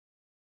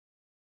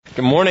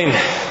Good morning.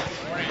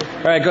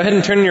 All right, go ahead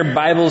and turn your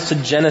Bibles to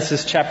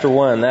Genesis chapter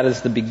 1. That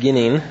is the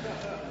beginning.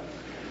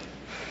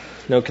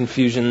 No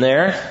confusion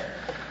there.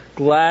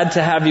 Glad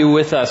to have you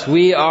with us.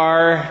 We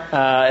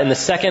are in the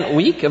second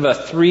week of a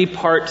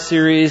three-part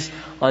series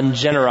on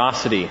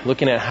generosity,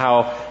 looking at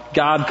how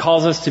God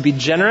calls us to be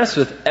generous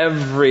with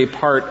every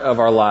part of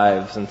our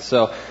lives. And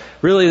so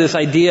really this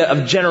idea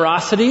of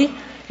generosity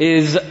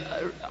is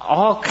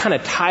all kind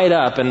of tied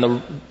up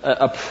in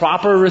a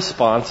proper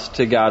response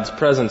to God's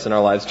presence in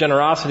our lives.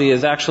 Generosity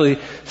is actually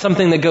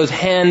something that goes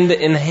hand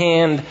in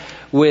hand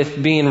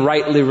with being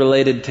rightly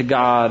related to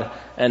God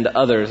and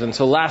others. And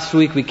so last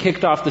week we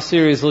kicked off the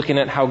series looking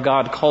at how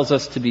God calls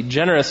us to be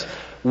generous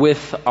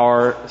with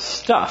our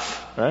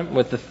stuff, right?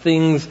 With the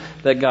things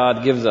that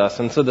God gives us.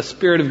 And so the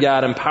Spirit of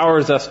God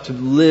empowers us to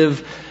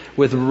live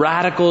with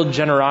radical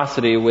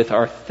generosity with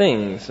our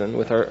things and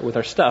with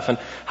our stuff, and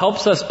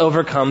helps us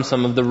overcome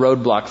some of the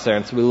roadblocks there.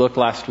 And so we looked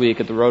last week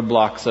at the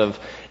roadblocks of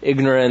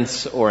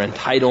ignorance or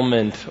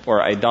entitlement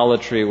or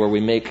idolatry, where we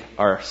make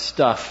our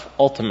stuff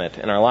ultimate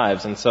in our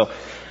lives. And so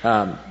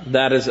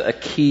that is a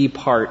key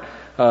part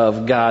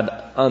of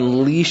God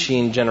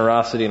unleashing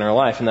generosity in our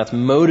life, and that's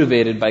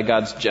motivated by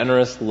God's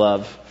generous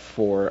love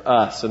for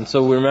us. And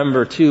so we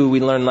remember too, we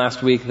learned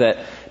last week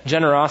that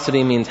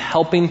generosity means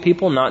helping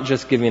people, not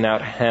just giving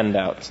out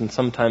handouts. And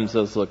sometimes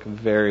those look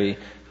very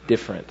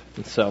different.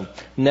 And so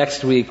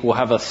next week we'll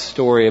have a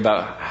story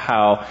about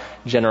how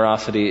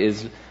generosity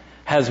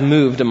has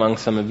moved among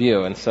some of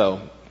you. And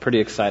so pretty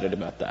excited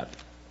about that.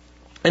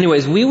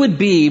 Anyways, we would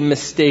be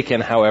mistaken,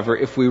 however,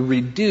 if we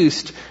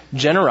reduced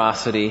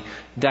generosity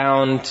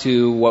down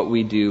to what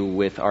we do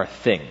with our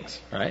things,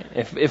 right?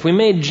 If we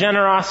made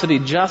generosity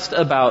just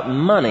about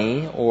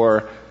money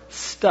or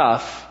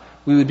stuff,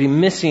 we would be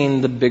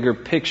missing the bigger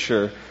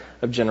picture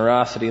of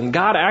generosity. And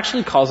God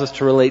actually calls us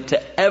to relate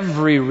to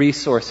every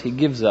resource He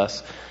gives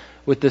us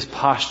with this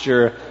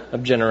posture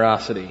of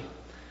generosity,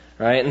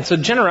 right? And so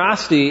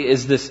generosity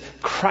is this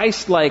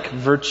Christ-like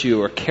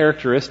virtue or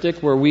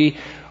characteristic where we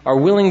are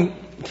willing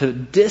to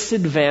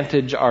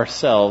disadvantage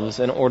ourselves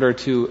in order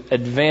to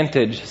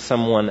advantage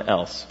someone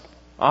else,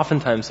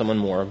 oftentimes someone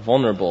more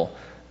vulnerable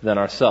than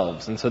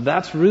ourselves. And so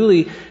that's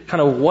really kind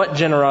of what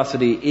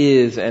generosity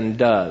is and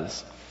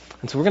does.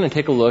 And so we're going to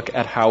take a look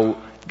at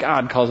how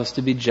God calls us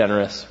to be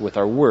generous with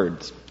our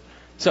words.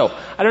 So,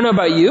 I don't know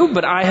about you,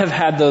 but I have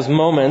had those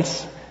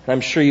moments, and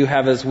I'm sure you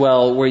have as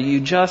well, where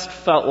you just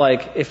felt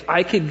like, if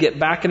I could get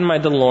back in my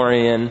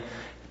DeLorean,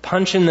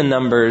 punch in the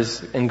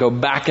numbers, and go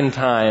back in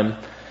time,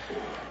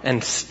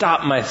 and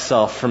stop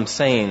myself from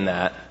saying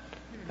that,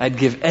 I'd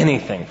give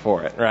anything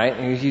for it, right?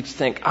 And you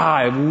think,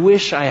 I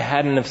wish I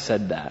hadn't have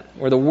said that.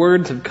 Where the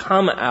words have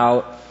come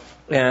out,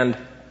 and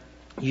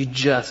you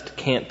just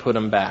can't put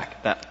them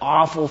back. That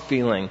awful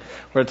feeling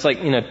where it's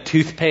like,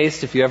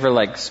 toothpaste. If you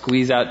ever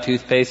squeeze out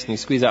toothpaste and you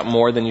squeeze out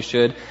more than you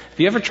should. Have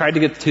you ever tried to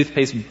get the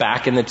toothpaste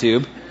back in the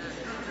tube?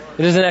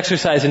 It is an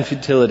exercise in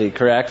futility,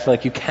 correct?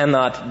 You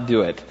cannot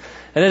do it.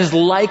 And it is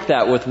like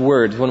that with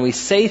words. When we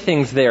say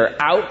things, they are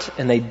out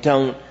and they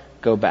don't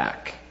go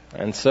back.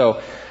 And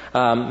so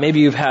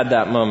maybe you've had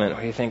that moment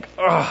where you think,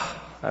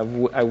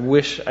 I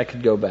wish I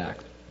could go back.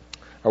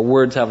 Our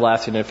words have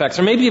lasting effects.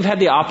 Or maybe you've had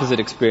the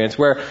opposite experience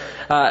where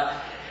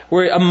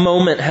a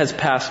moment has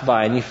passed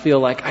by and you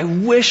feel like, I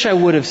wish I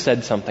would have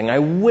said something. I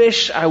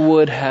wish I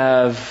would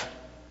have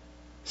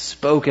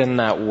spoken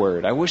that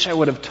word. I wish I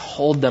would have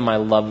told them I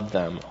loved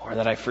them or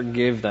that I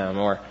forgive them.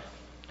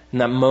 And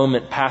that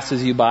moment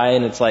passes you by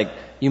and it's like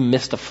you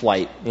missed a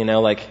flight.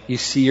 You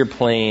see your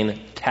plane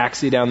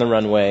taxi down the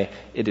runway.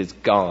 It is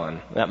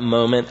gone. That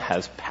moment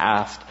has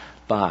passed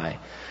by.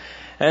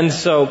 And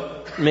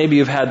so maybe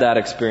you've had that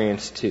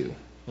experience too,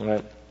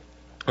 right?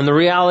 And the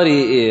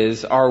reality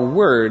is our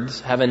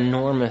words have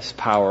enormous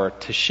power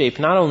to shape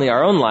not only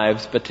our own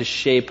lives, but to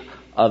shape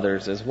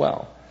others as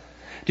well.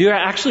 Do you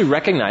actually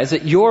recognize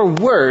that your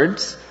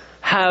words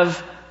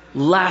have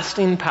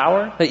lasting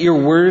power? That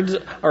your words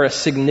are a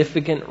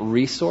significant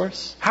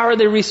resource? How are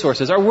they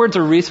resources? Our words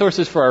are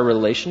resources for our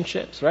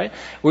relationships, right?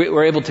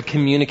 We're able to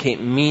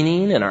communicate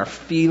meaning in our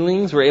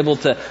feelings. We're able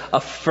to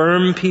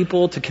affirm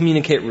people, to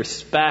communicate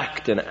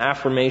respect and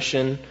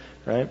affirmation,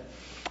 right?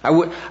 I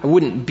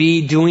wouldn't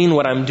be doing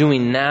what I'm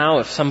doing now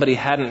if somebody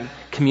hadn't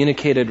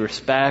communicated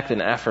respect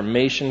and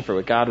affirmation for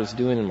what God was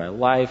doing in my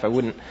life. I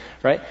wouldn't,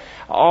 right?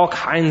 All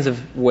kinds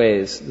of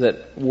ways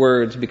that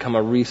words become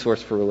a resource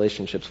for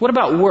relationships. What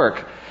about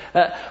work?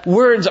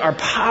 Words are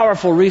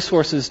powerful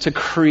resources to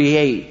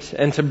create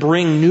and to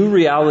bring new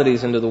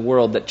realities into the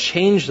world that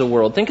change the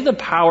world. Think of the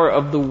power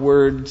of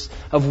words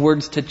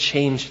to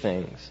change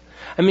things.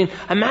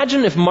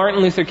 Imagine if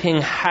Martin Luther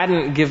King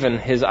hadn't given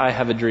his I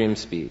Have a Dream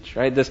speech,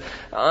 right? This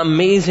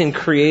amazing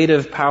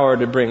creative power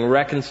to bring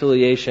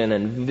reconciliation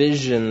and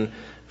vision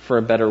for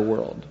a better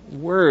world.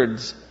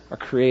 Words are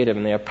creative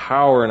and they have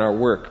power in our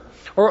work.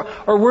 Or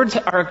words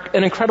are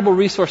an incredible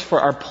resource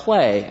for our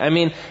play.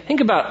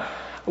 Think about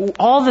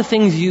all the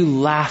things you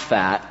laugh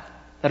at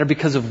that are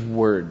because of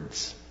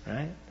words,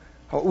 right?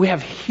 We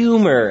have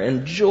humor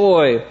and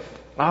joy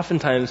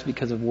oftentimes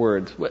because of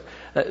words.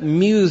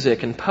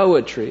 Music and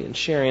poetry and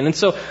sharing. And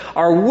so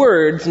our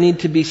words need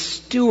to be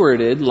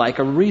stewarded like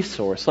a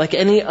resource, like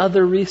any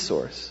other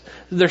resource.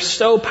 They're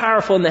so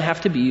powerful and they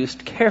have to be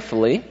used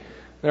carefully.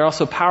 They're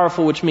also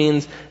powerful, which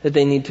means that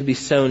they need to be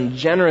sown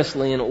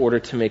generously in order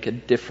to make a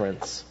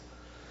difference.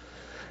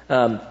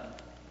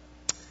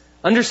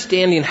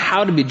 Understanding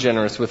how to be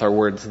generous with our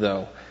words,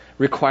 though,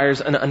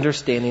 requires an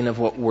understanding of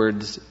what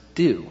words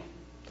do.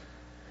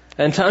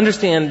 And to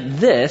understand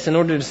this, in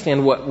order to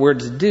understand what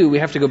words do, we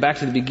have to go back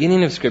to the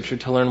beginning of Scripture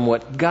to learn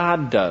what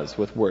God does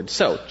with words.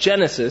 So,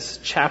 Genesis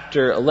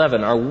chapter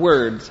 11, our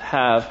words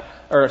have,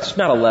 or it's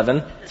not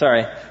 11,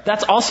 sorry,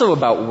 that's also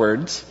about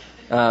words.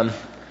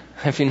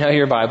 If you know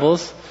your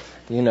Bibles,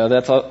 you know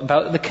that's all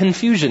about the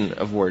confusion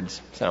of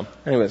words. So,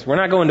 anyways, we're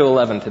not going to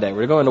 11 today.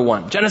 We're going to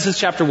 1. Genesis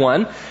chapter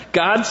 1,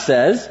 God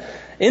says,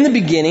 in the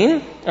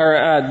beginning,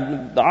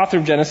 or the author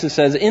of Genesis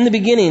says, in the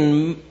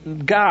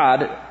beginning,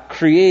 God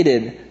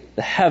created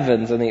the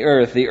heavens and the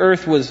earth. The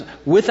earth was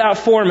without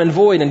form and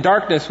void, and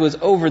darkness was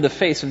over the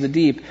face of the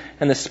deep,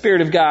 and the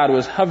Spirit of God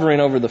was hovering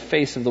over the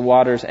face of the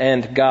waters.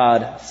 And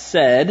God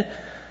said,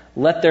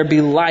 let there be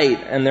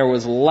light, and there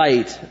was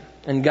light.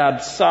 And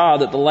God saw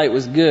that the light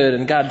was good,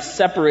 and God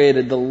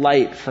separated the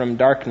light from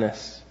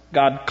darkness.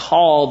 God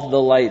called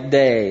the light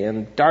day,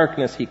 and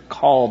darkness He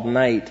called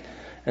night.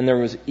 And there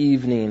was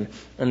evening,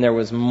 and there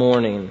was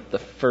morning, the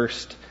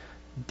first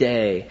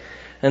day.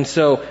 And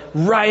so,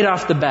 right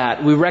off the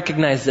bat, we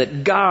recognize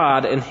that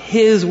God and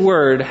His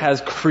Word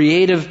has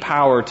creative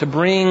power to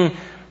bring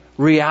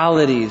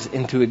realities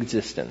into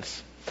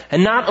existence.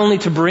 And not only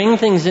to bring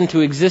things into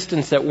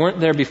existence that weren't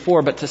there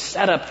before, but to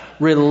set up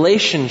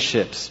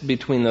relationships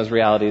between those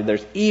realities.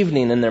 There's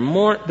evening and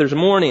there's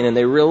morning, and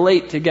they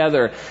relate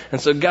together. And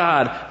so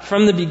God,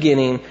 from the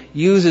beginning,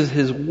 uses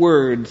His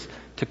words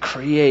to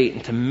create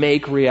and to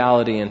make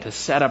reality and to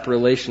set up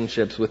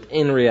relationships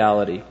within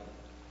reality.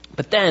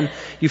 But then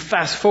you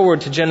fast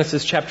forward to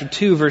Genesis chapter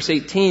 2, verse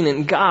 18,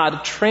 and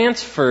God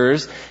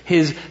transfers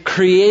His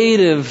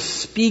creative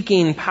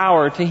speaking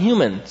power to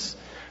humans.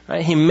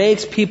 Right? He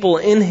makes people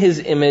in His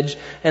image,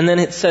 and then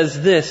it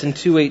says this in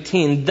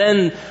 2:18,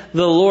 then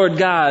the Lord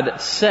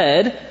God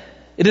said,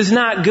 it is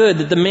not good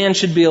that the man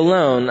should be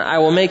alone. I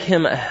will make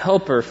him a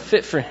helper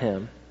fit for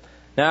him.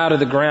 Now out of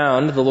the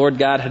ground the Lord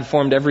God had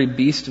formed every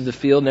beast of the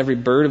field and every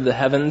bird of the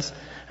heavens,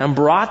 and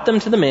brought them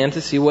to the man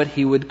to see what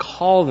he would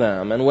call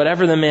them. And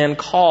whatever the man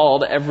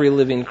called every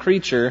living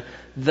creature,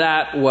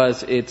 that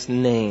was its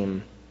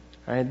name.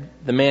 Right?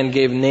 The man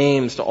gave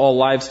names to all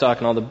livestock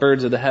and all the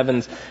birds of the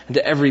heavens and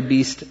to every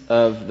beast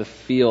of the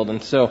field.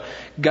 And so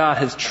God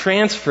has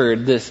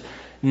transferred this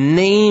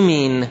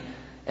naming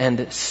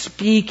and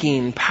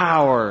speaking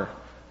power,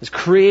 this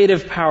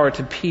creative power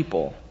to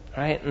people.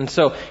 Right? And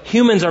so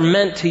humans are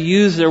meant to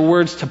use their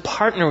words to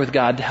partner with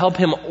God, to help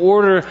Him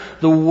order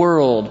the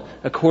world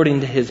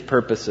according to His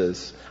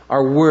purposes.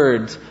 Our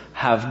words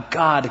have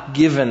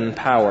God-given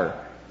power.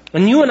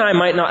 And you and I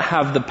might not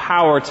have the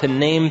power to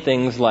name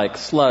things like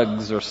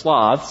slugs or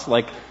sloths.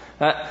 Like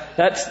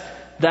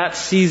that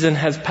season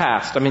has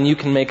passed. I mean, you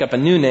can make up a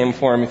new name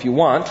for them if you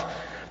want.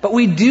 But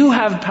we do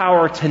have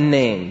power to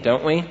name,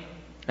 don't we?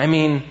 I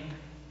mean,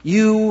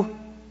 you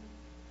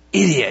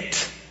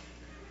idiot.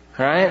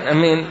 Right? I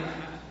mean,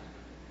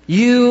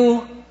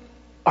 you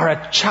are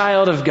a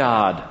child of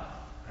God.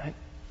 Right?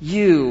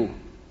 You,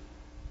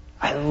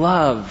 I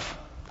love,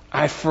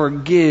 I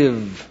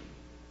forgive.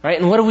 Right?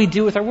 And what do we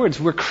do with our words?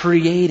 We're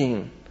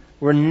creating,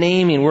 we're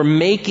naming, we're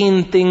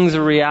making things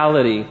a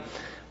reality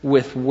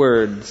with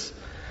words.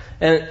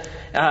 And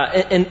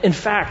in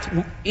fact,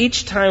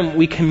 each time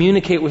we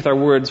communicate with our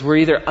words, we're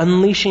either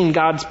unleashing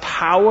God's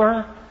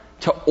power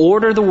to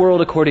order the world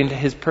according to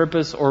His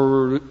purpose,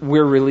 or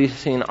we're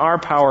releasing our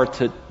power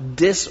to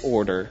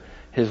disorder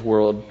His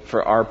world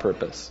for our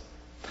purpose.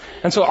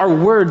 And so our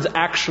words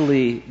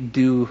actually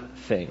do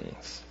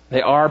things.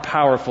 They are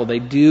powerful. They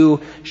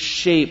do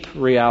shape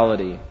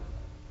reality.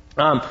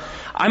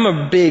 I'm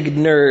a big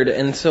nerd,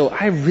 and so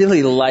I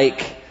really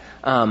like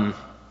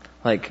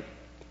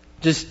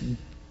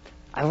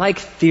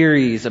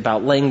theories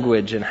about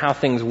language and how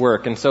things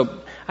work. And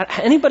so,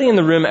 anybody in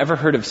the room ever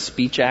heard of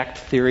speech act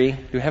theory?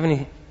 Do you have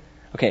any?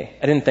 Okay,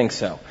 I didn't think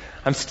so.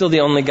 I'm still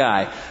the only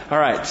guy. All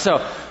right,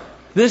 so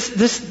there's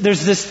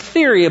this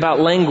theory about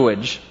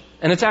language,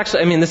 and it's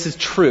actually, this is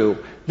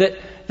true,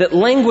 that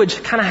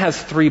language kind of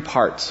has three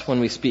parts when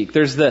we speak.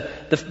 There's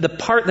the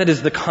part that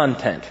is the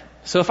content.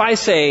 So if I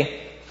say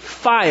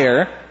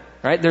fire,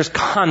 right, there's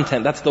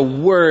content. That's the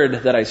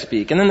word that I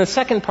speak. And then the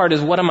second part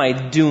is what am I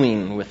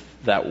doing with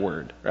that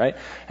word, right?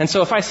 And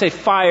so if I say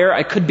fire,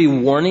 I could be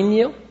warning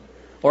you,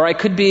 or I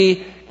could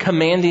be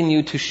commanding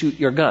you to shoot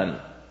your gun,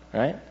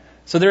 right?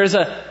 So there is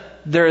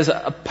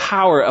a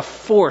power, a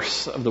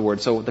force of the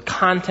word. So the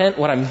content,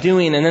 what I'm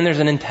doing, and then there's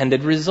an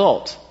intended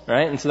result,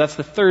 right? And so that's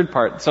the third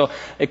part. So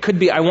it could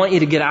be I want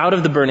you to get out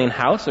of the burning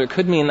house, or it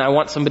could mean I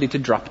want somebody to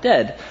drop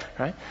dead,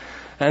 right?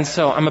 And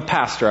so I'm a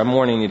pastor. I'm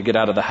warning you to get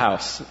out of the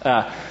house,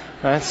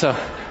 right? So,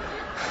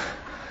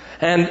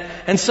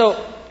 and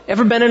so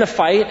ever been in a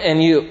fight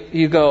and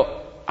you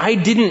go, I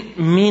didn't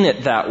mean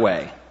it that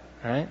way,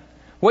 right?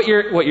 What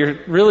you're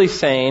really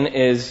saying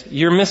is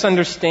you're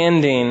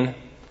misunderstanding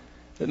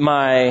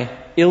my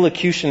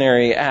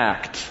illocutionary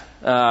act,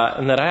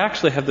 and that I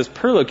actually have this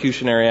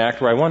perlocutionary act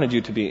where I wanted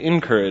you to be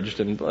encouraged.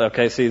 And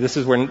okay, see, this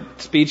is where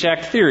speech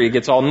act theory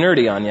gets all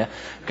nerdy on you.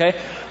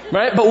 Okay,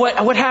 right? But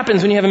what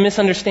happens when you have a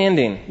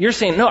misunderstanding? You're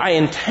saying, no, I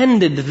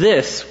intended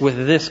this with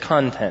this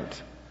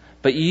content,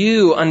 but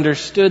you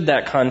understood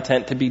that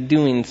content to be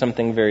doing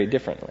something very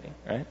differently,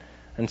 right?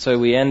 And so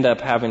we end up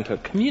having to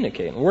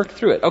communicate and work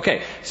through it.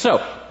 Okay, so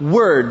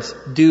words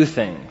do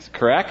things,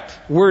 correct?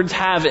 Words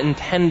have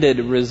intended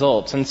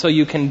results. And so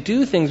you can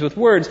do things with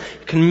words.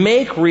 You can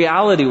make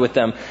reality with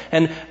them.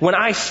 And when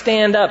I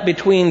stand up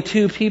between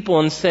two people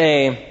and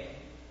say,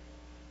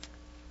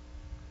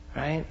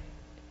 right,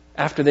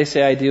 after they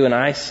say I do and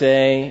I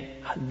say,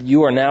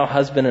 you are now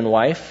husband and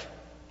wife,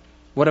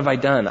 what have I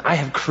done? I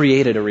have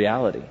created a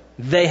reality.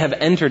 They have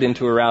entered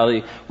into a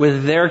reality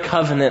with their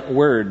covenant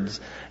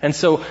words. And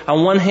so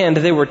on one hand,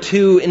 they were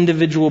two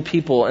individual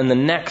people, and the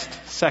next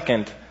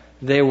second,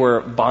 they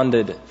were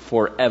bonded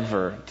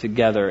forever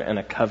together in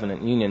a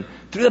covenant union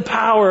through the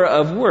power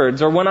of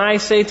words. Or when I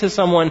say to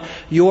someone,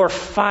 you're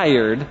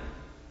fired,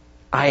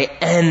 I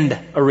end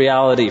a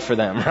reality for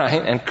them,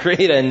 right? And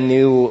create a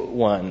new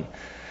one.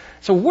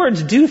 So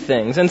words do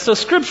things. And so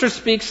Scripture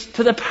speaks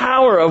to the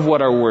power of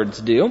what our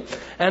words do.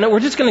 And we're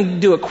just going to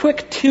do a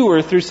quick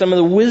tour through some of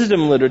the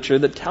wisdom literature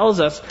that tells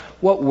us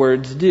what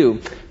words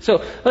do.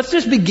 So let's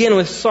just begin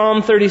with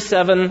Psalm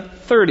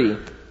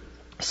 37:30.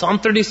 Psalm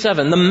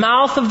 37, the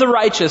mouth of the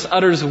righteous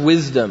utters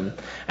wisdom,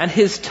 and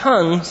his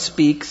tongue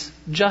speaks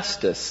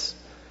justice.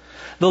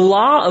 The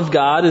law of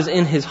God is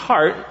in his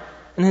heart,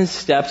 and his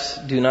steps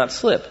do not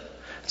slip.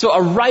 So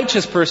a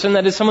righteous person,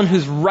 that is someone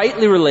who's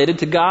rightly related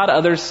to God,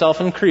 others, self,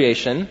 and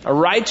creation, a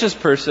righteous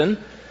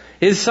person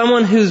is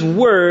someone whose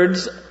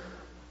words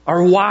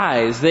are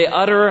wise. They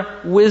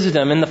utter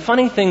wisdom. And the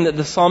funny thing that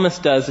the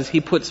psalmist does is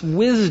he puts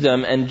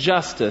wisdom and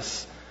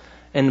justice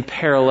in a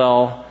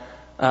parallel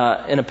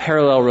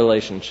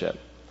relationship.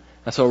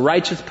 And so a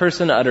righteous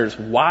person utters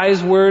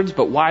wise words,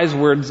 but wise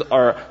words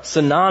are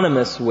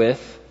synonymous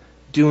with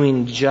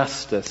doing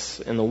justice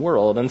in the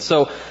world. And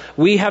so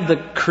we have the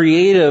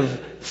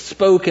creative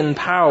spoken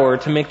power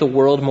to make the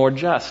world more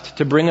just,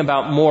 to bring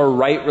about more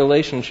right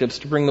relationships,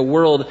 to bring the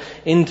world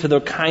into the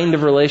kind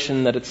of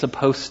relation that it's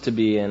supposed to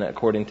be in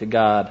according to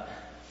God.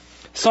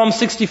 Psalm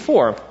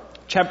 64,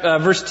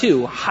 verse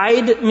 2,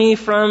 hide me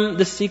from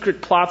the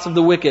secret plots of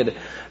the wicked,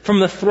 from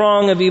the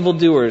throng of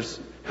evildoers,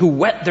 who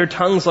whet their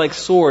tongues like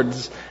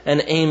swords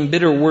and aim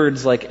bitter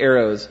words like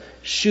arrows,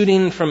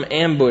 shooting from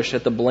ambush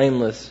at the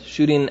blameless,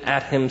 shooting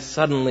at him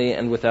suddenly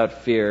and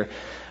without fear.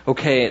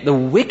 Okay, the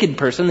wicked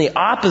person, the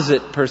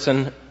opposite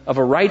person of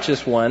a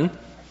righteous one,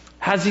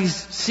 has these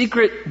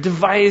secret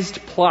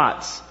devised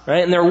plots,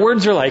 right? And their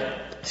words are like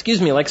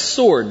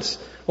swords.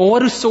 Well, what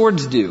do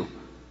swords do?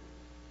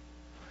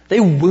 They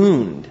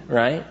wound,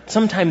 right?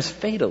 Sometimes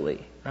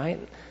fatally, right?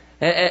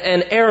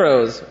 And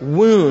arrows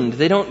wound.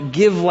 They don't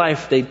give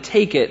life, they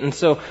take it. And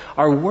so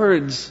our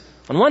words,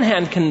 on one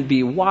hand, can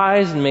be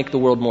wise and make the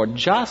world more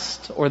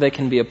just, or they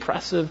can be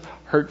oppressive,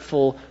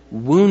 hurtful,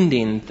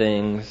 wounding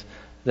things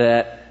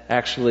that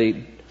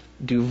actually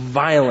do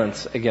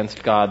violence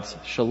against God's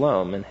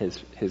shalom and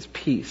his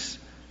peace.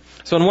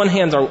 So on one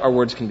hand, our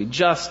words can be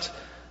just,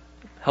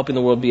 helping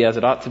the world be as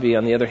it ought to be.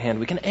 On the other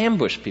hand, we can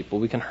ambush people,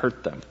 we can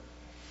hurt them.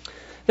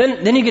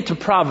 Then you get to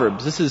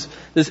Proverbs. This is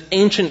this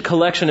ancient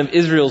collection of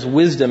Israel's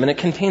wisdom, and it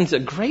contains a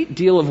great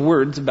deal of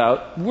words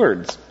about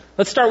words.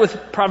 Let's start with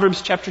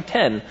Proverbs chapter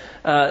 10.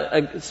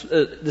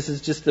 This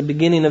is just the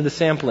beginning of the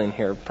sampling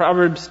here.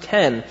 Proverbs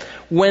 10.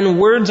 When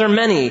words are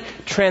many,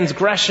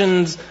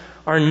 transgressions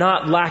are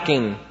not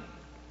lacking.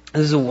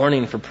 This is a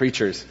warning for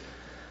preachers.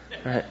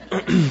 All right.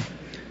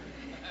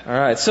 All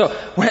right. So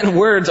when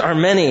words are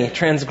many,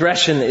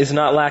 transgression is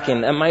not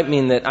lacking. That might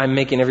mean that I'm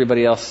making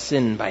everybody else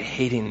sin by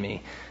hating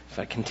me. If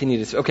I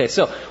continue to... Okay,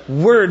 so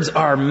words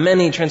are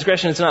many,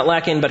 transgression is not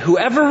lacking, but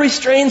whoever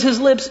restrains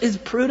his lips is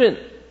prudent.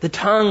 The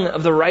tongue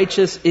of the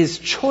righteous is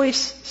choice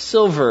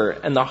silver,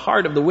 and the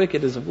heart of the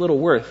wicked is of little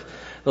worth.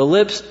 The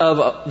lips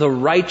of the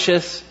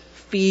righteous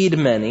feed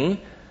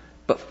many,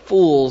 but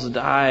fools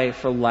die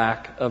for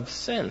lack of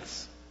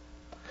sense.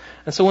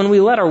 And so when we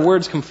let our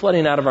words come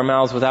flooding out of our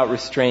mouths without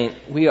restraint,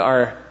 we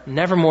are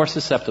never more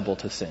susceptible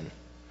to sin.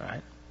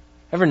 Right?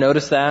 Ever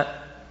notice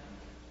that?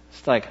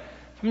 It's like,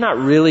 if I'm not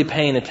really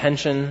paying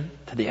attention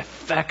to the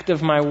effect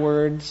of my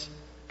words,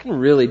 it can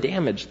really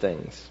damage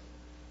things.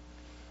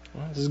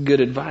 Well, this is good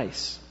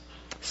advice.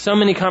 So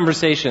many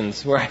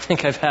conversations where I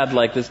think I've had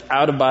like this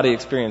out-of-body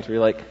experience where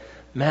you're like,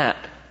 Matt,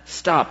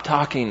 stop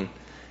talking.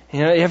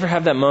 You ever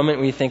have that moment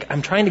where you think,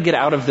 I'm trying to get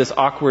out of this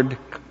awkward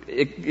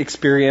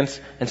experience,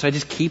 and so I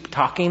just keep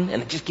talking,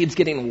 and it just keeps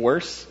getting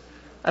worse?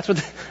 That's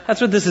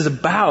what this is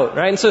about,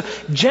 right? And so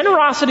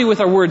generosity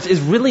with our words is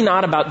really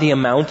not about the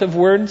amount of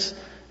words.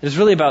 It is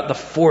really about the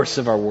force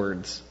of our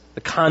words,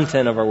 the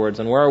content of our words,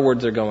 and where our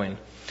words are going.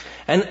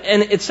 And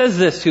it says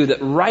this too,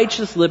 that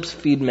righteous lips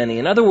feed many.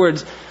 In other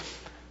words,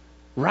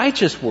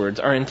 righteous words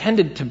are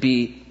intended to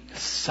be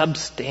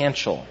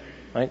substantial,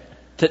 right?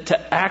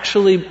 To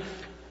actually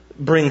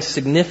bring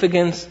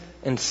significance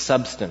and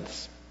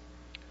substance.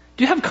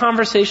 Do you have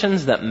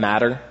conversations that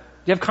matter? Do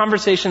you have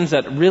conversations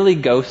that really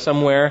go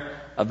somewhere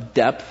of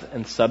depth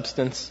and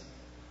substance?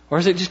 Or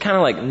is it just kind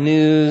of like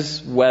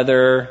news,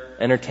 weather,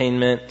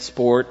 entertainment,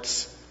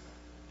 sports,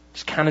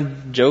 just kind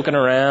of joking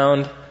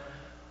around?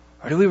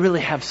 Or do we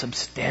really have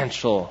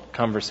substantial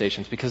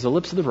conversations? Because the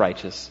lips of the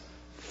righteous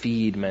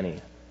feed many.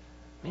 It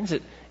means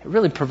it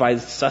really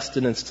provides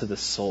sustenance to the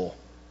soul.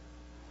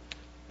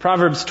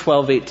 Proverbs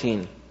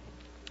 12:18.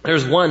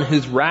 There's one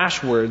whose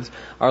rash words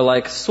are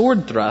like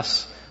sword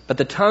thrusts, but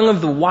the tongue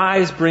of the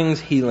wise brings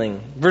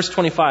healing. Verse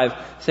 25,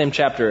 same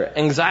chapter.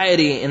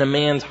 Anxiety in a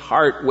man's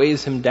heart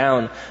weighs him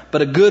down,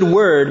 but a good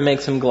word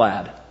makes him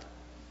glad.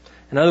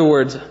 In other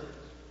words,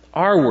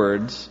 our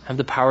words have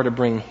the power to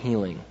bring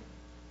healing.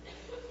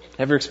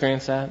 Ever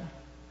experienced that?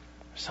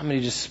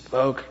 Somebody just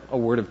spoke a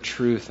word of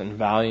truth and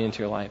value into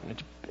your life,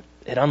 and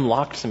it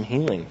unlocked some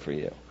healing for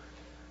you,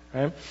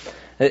 right?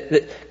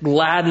 It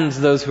gladdens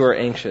those who are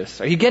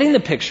anxious. Are you getting the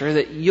picture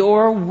that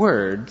your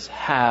words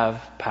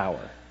have power?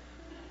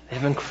 They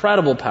have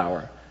incredible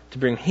power to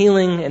bring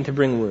healing and to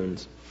bring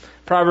wounds.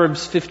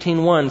 Proverbs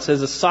 15:1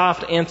 says, a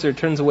soft answer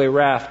turns away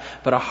wrath,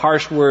 but a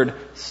harsh word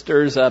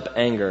stirs up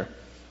anger.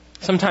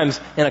 Sometimes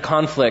in a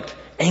conflict,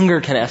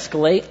 anger can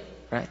escalate,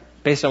 right?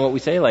 Based on what we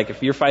say, like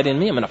if you're fighting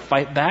me, I'm going to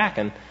fight back.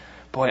 And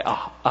boy,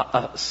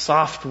 a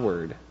soft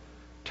word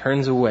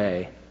turns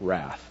away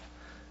wrath.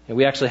 And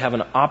we actually have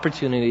an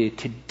opportunity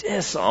to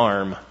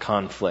disarm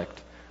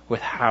conflict with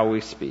how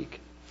we speak.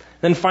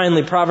 Then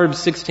finally, Proverbs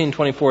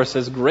 16:24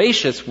 says,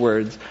 gracious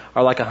words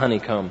are like a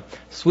honeycomb,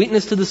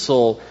 sweetness to the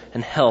soul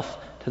and health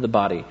to the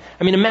body.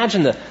 I mean,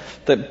 imagine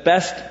the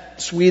best,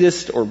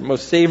 sweetest, or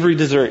most savory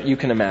dessert you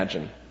can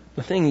imagine.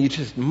 The thing you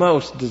just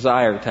most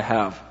desire to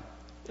have.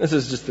 This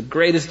is just the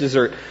greatest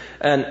dessert.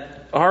 And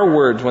our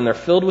words, when they're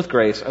filled with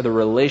grace, are the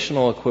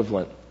relational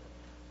equivalent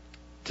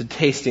to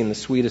tasting the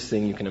sweetest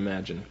thing you can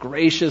imagine.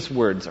 Gracious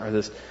words are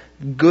this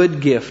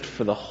good gift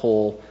for the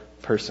whole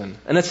person.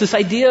 And it's this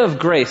idea of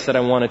grace that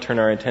I want to turn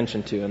our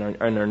attention to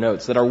in our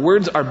notes, that our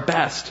words are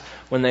best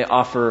when they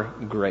offer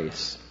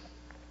grace.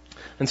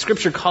 And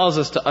Scripture calls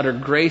us to utter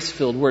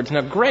grace-filled words.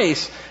 Now,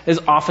 grace is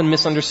often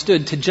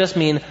misunderstood to just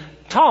mean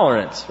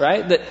tolerance,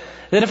 right? That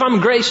if I'm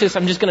gracious,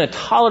 I'm just going to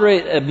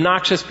tolerate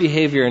obnoxious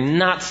behavior and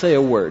not say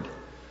a word.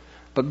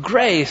 But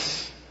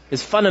grace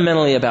is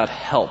fundamentally about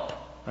help,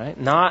 right?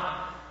 Not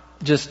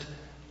just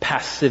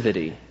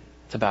passivity.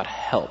 It's about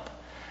help.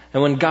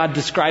 And when God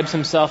describes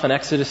himself in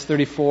Exodus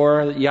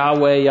 34,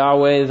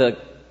 Yahweh, the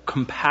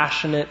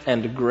compassionate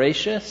and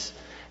gracious,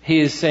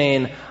 he is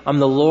saying, I'm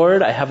the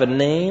Lord, I have a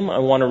name, I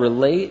want to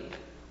relate,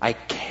 I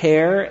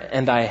care,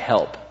 and I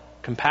help.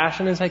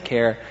 Compassion is I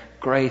care,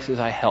 grace is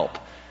I help.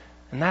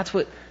 And that's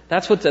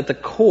what's at the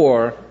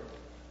core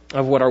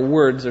of what our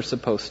words are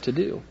supposed to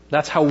do.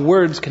 That's how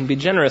words can be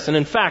generous. And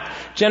in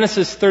fact,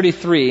 Genesis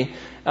 33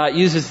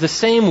 uses the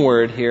same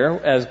word here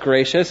as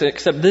gracious,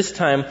 except this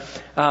time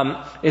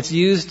it's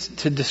used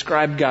to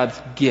describe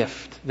God's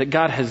gift, that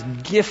God has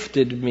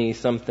gifted me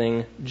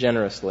something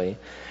generously.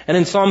 And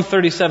in Psalm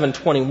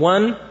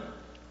 37:21,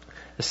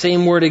 the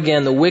same word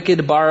again, the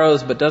wicked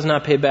borrows but does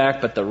not pay back,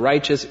 but the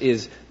righteous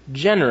is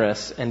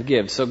generous and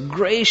gives. So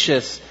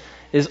gracious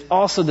is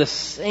also the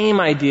same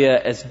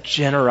idea as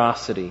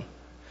generosity.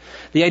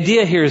 The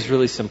idea here is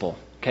really simple,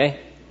 okay?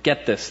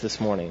 Get this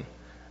morning,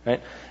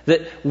 right?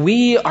 That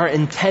we are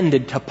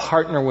intended to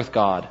partner with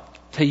God,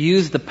 to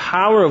use the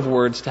power of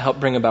words to help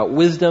bring about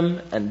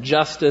wisdom and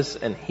justice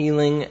and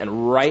healing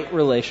and right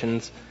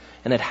relations.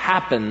 And it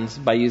happens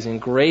by using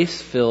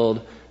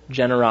grace-filled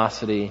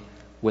generosity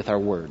with our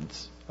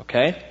words,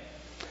 okay?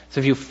 So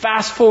if you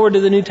fast forward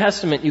to the New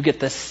Testament, you get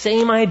the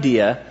same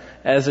idea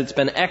as it's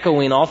been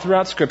echoing all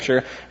throughout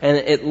Scripture, and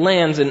it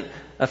lands in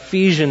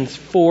Ephesians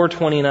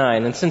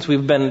 4:29. And since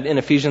we've been in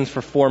Ephesians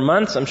for 4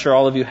 months, I'm sure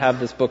all of you have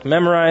this book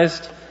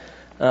memorized.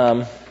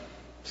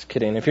 Just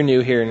kidding. If you're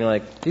new here and you're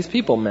like, these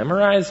people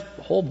memorize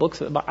whole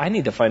books, I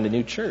need to find a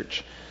new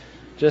church.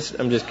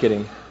 I'm just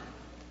kidding.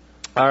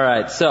 All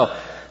right, so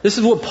this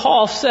is what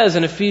Paul says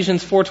in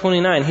Ephesians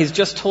 4:29. He's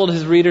just told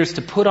his readers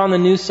to put on the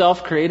new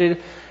self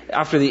created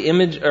after the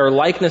image or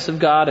likeness of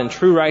God in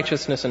true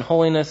righteousness and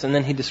holiness, and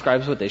then he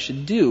describes what they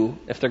should do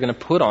if they're going to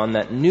put on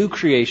that new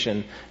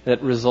creation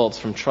that results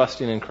from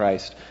trusting in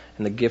Christ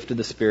and the gift of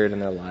the Spirit in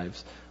their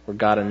lives, where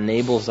God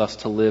enables us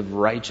to live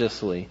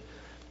righteously.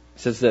 He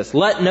says this,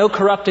 let no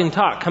corrupting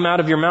talk come out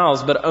of your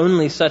mouths, but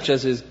only such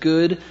as is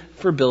good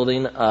for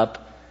building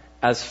up,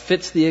 as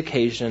fits the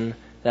occasion,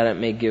 that it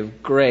may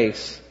give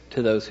grace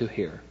to those who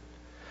hear.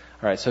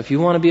 All right, so if you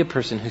want to be a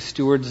person who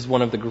stewards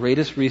one of the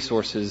greatest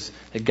resources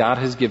that God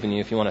has given you,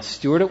 if you want to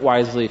steward it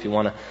wisely, if you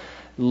want to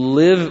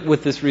live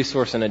with this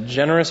resource in a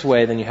generous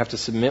way, then you have to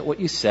submit what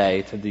you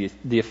say to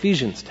the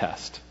Ephesians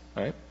test.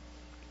 All right?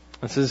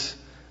 This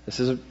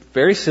is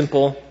very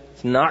simple.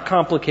 It's not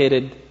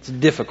complicated. It's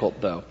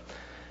difficult, though.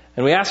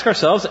 And we ask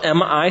ourselves,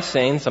 am I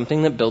saying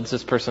something that builds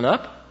this person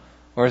up,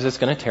 or is this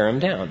going to tear him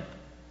down?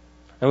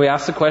 And we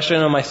ask the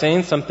question, am I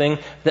saying something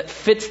that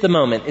fits the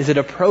moment? Is it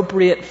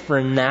appropriate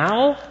for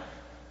now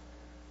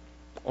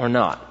or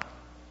not?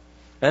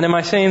 And am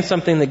I saying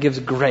something that gives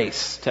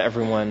grace to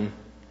everyone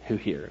who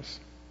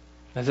hears?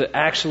 Does it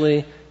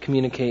actually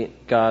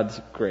communicate God's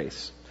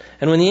grace?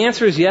 And when the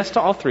answer is yes to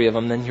all three of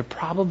them, then you're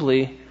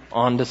probably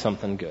on to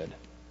something good.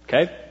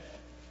 Okay?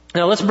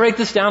 Now let's break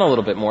this down a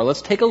little bit more.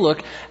 Let's take a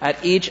look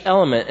at each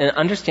element and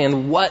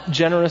understand what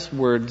generous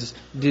words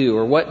do,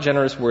 or what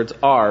generous words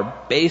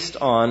are, based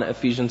on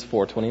Ephesians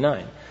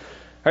 4:29. All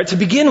right, to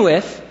begin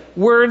with,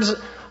 words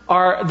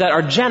that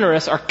are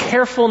generous are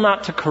careful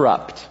not to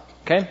corrupt.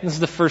 Okay? This is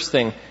the first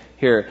thing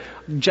here.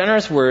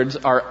 Generous words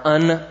are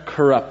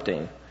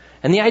uncorrupting.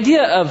 And the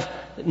idea of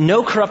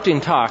no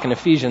corrupting talk in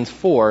Ephesians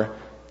 4,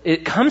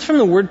 it comes from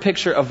the word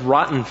picture of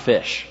rotten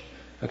fish.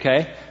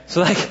 Okay?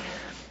 So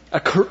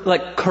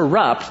like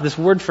corrupt, this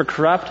word for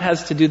corrupt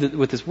has to do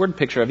with this word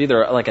picture of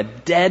either like a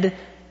dead,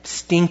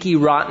 stinky,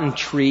 rotten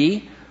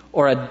tree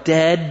or a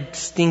dead,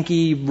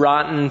 stinky,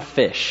 rotten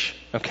fish.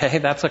 Okay?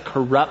 That's a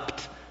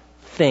corrupt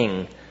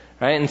thing.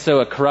 Right? And so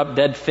a corrupt,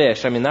 dead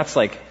fish, I mean, that's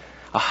like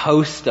a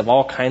host of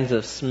all kinds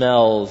of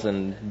smells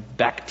and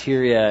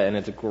bacteria, and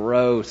it's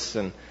gross.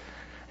 And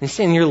he's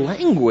saying your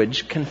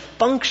language can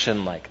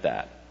function like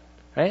that.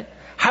 Right?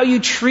 How you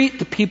treat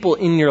the people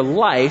in your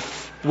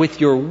life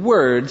with your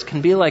words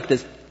can be like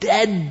this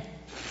dead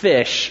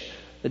fish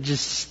that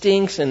just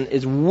stinks and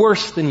is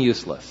worse than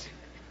useless.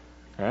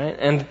 Right?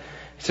 And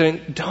so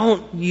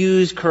don't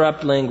use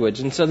corrupt language.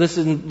 And so this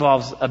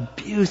involves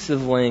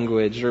abusive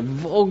language or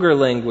vulgar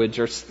language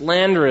or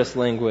slanderous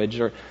language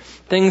or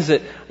things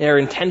that are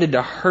intended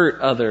to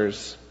hurt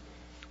others.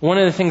 One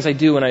of the things I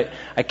do when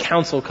I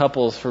counsel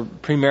couples for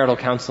premarital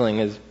counseling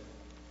is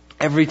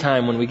every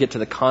time when we get to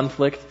the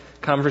conflict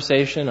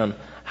conversation on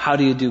how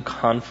do you do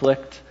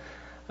conflict,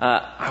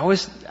 I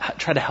always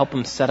try to help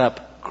them set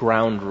up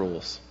ground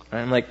rules.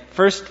 Right? I'm like,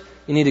 first,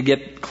 you need to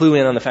clue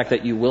in on the fact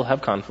that you will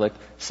have conflict.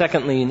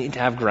 Secondly, you need to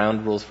have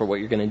ground rules for what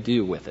you're going to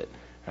do with it.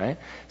 Right?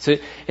 So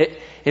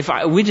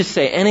we just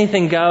say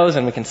anything goes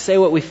and we can say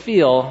what we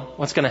feel,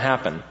 what's going to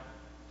happen?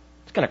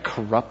 It's going to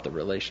corrupt the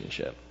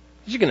relationship.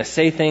 You're going to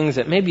say things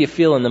that maybe you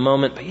feel in the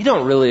moment, but you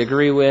don't really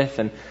agree with.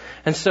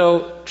 And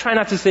so try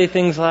not to say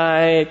things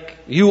like,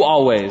 you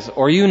always,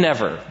 or you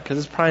never, because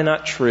it's probably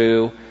not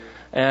true.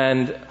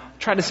 And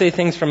try to say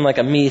things from like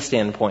a me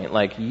standpoint,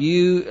 like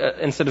you,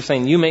 instead of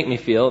saying you make me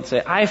feel,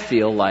 say I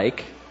feel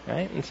like,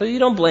 right? And so you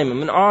don't blame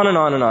them, and on and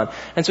on and on.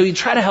 And so you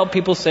try to help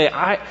people say,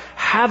 I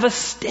have a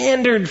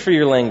standard for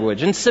your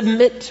language and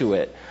submit to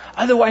it.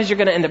 Otherwise you're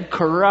going to end up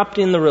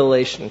corrupting the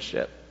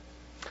relationship.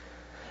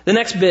 The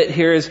next bit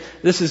here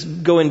this is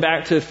going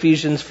back to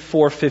Ephesians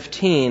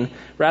 4:15.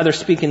 Rather,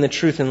 speaking the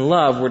truth in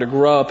love, we're to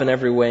grow up in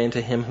every way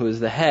into Him who is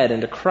the head,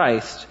 into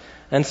Christ.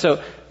 And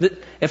so,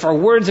 if our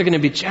words are going to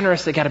be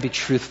generous, they got to be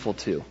truthful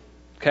too.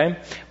 Okay?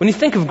 When you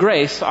think of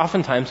grace,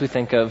 oftentimes we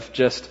think of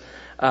just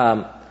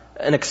an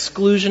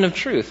exclusion of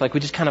truth, like we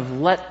just kind of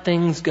let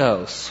things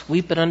go,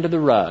 sweep it under the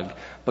rug.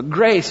 But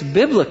grace,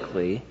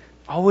 biblically,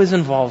 always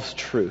involves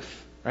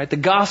truth. Right? The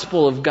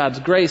gospel of God's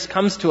grace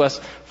comes to us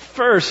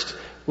first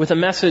with a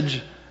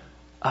message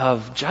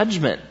of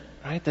judgment,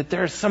 right? That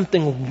there's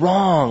something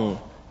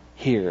wrong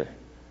here,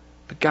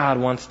 but God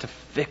wants to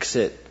fix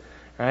it,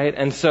 right?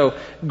 And so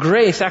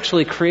grace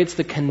actually creates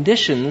the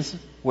conditions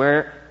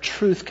where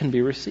truth can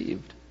be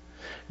received.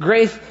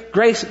 Grace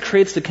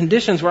creates the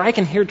conditions where I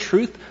can hear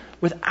truth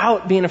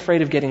without being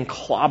afraid of getting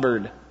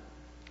clobbered,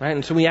 right?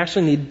 And so we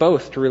actually need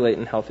both to relate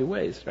in healthy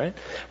ways, right?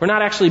 We're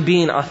not actually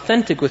being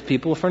authentic with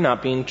people if we're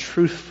not being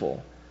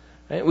truthful.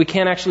 Right? We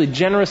can't actually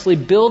generously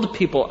build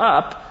people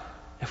up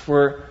if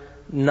we're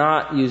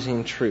not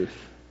using truth.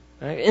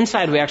 Right?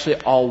 Inside, we actually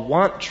all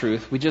want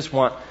truth.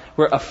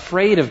 We're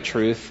afraid of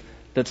truth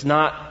that's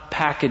not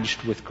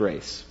packaged with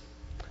grace.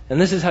 And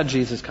this is how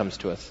Jesus comes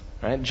to us.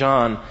 Right?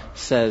 John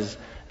says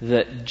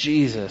that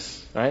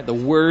Jesus, right, the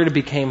Word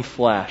became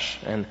flesh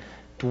and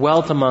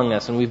dwelt among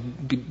us, and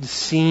we've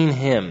seen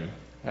Him.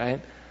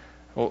 Right?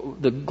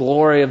 The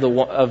glory of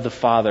the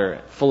Father,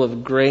 full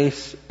of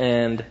grace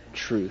and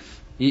truth.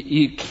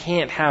 You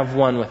can't have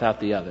one without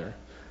the other.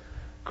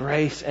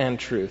 Grace and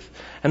truth.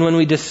 And when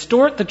we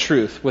distort the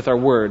truth with our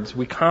words,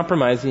 we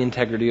compromise the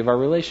integrity of our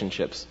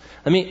relationships.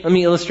 Let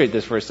me illustrate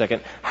this for a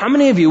second. How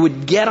many of you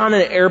would get on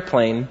an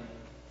airplane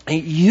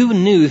and you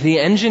knew the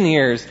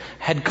engineers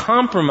had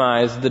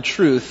compromised the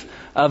truth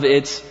of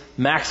its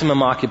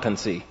maximum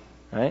occupancy?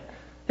 Right?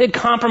 They'd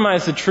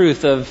compromised the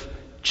truth of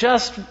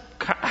just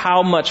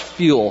how much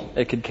fuel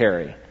it could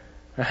carry.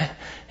 Right?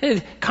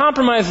 It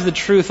compromises the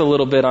truth a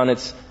little bit on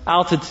its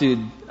altitude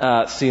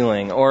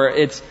ceiling or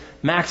its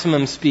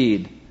maximum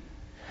speed.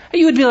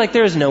 You would be like,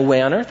 there is no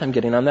way on earth I'm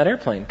getting on that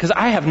airplane because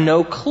I have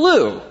no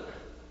clue,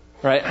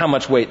 right, how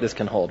much weight this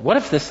can hold. What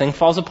if this thing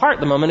falls apart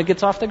the moment it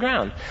gets off the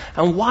ground?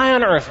 And why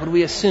on earth would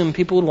we assume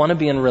people would want to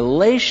be in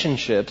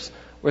relationships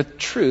where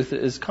truth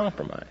is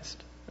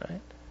compromised,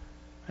 right?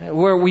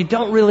 Where we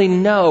don't really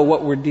know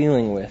what we're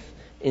dealing with.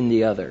 in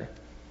the other.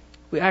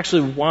 We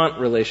actually want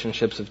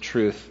relationships of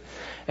truth.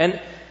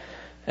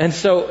 And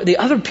so the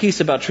other piece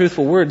about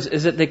truthful words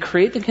is that they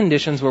create the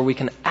conditions where we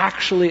can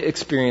actually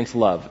experience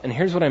love. And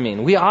here's what I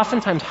mean. We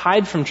oftentimes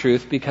hide from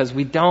truth because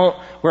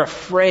we're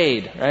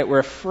afraid, right? We're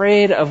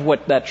afraid of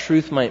what that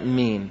truth might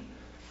mean.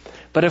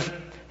 But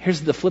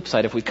here's the flip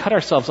side. If we cut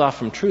ourselves off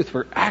from truth,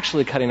 we're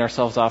actually cutting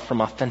ourselves off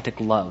from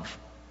authentic love.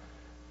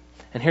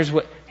 And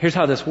here's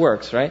how this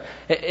works, right?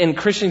 In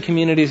Christian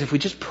communities, if we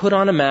just put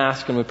on a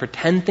mask and we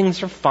pretend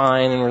things are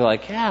fine and we're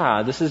like,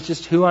 yeah, this is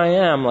just who I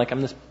am, like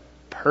I'm this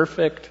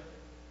perfect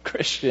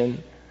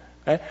Christian,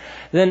 right?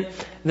 Then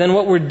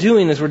what we're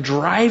doing is we're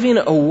driving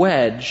a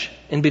wedge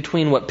in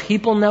between what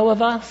people know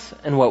of us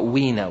and what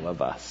we know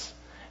of us.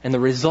 And the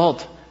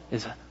result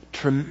is a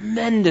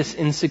tremendous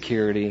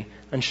insecurity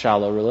and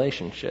shallow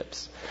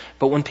relationships.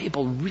 But when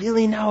people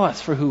really know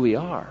us for who we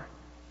are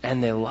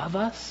and they love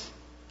us,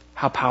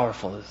 how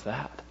powerful is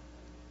that?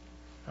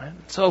 Right?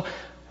 So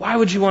why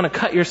would you want to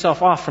cut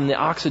yourself off from the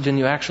oxygen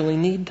you actually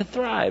need to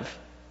thrive?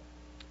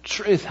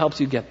 Truth helps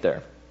you get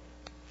there.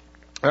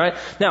 All right?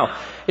 Now,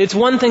 it's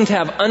one thing to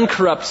have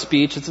uncorrupt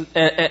speech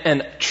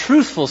and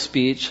truthful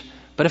speech,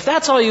 but if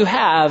that's all you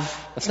have,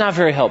 it's not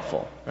very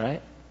helpful,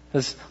 right?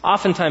 Because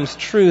oftentimes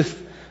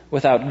truth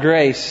without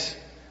grace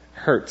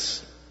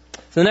hurts.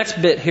 So the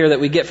next bit here that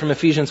we get from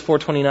Ephesians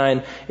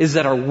 4:29 is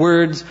that our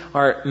words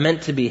are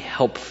meant to be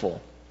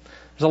helpful.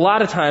 There's a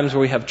lot of times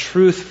where we have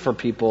truth for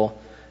people,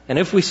 and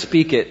if we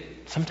speak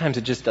it, sometimes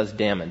it just does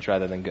damage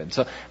rather than good.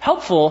 So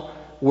helpful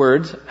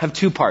words have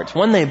two parts.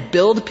 One, they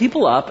build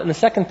people up, and the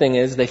second thing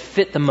is they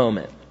fit the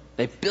moment.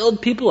 They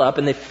build people up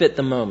and they fit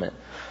the moment.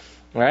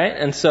 Right?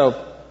 And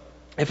so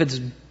if it's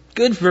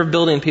good for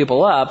building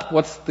people up,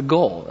 what's the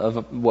goal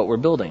of what we're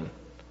building?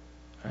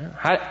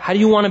 Right? How do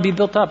you want to be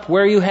built up?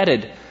 Where are you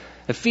headed?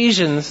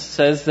 Ephesians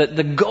says that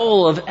the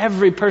goal of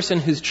every person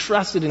who's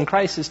trusted in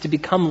Christ is to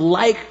become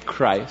like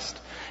Christ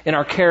in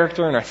our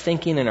character, in our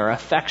thinking, in our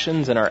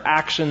affections, in our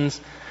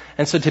actions.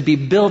 And so to be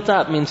built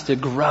up means to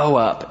grow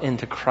up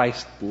into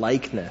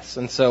Christ-likeness.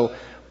 And so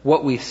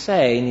what we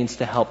say needs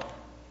to help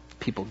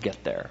people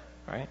get there,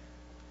 right?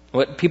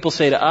 What people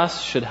say to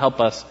us should help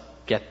us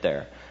get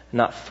there,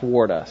 not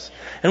thwart us.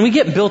 And we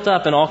get built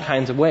up in all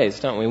kinds of ways,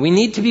 don't we? We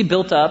need to be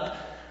built up.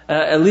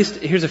 At least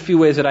here's a few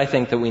ways that I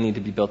think that we need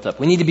to be built up.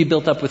 We need to be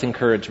built up with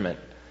encouragement.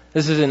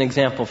 This is an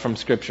example from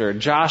Scripture.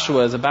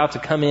 Joshua is about to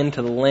come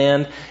into the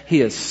land.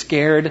 He is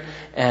scared,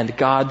 and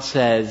God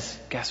says,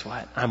 guess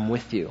what? I'm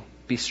with you.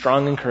 Be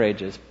strong and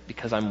courageous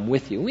because I'm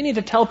with you. We need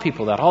to tell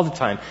people that all the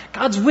time.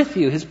 God's with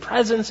you. His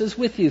presence is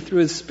with you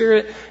through His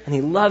Spirit, and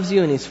He loves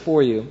you and He's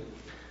for you.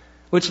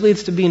 Which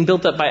leads to being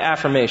built up by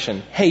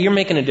affirmation. Hey, you're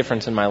making a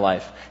difference in my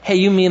life. Hey,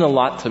 you mean a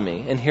lot to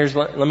me, and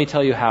let me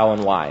tell you how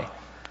and why.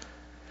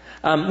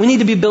 We need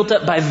to be built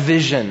up by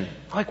vision.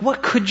 Like,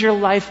 what could your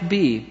life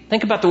be?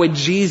 Think about the way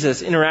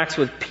Jesus interacts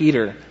with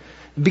Peter.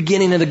 The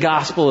beginning of the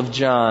Gospel of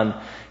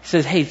John. He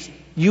says, hey,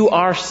 you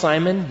are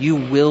Simon, you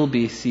will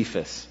be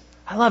Cephas.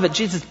 I love it.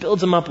 Jesus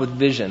builds him up with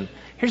vision.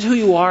 Here's who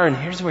you are and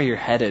here's where you're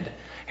headed.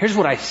 Here's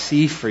what I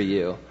see for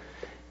you.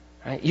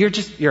 Right?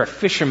 You're a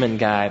fisherman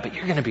guy, but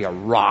you're going to be a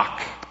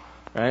rock.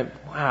 Right?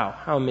 Wow,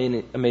 how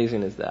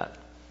amazing is that?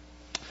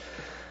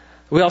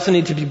 We also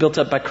need to be built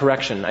up by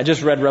correction. I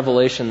just read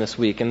Revelation this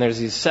week, and there's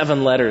these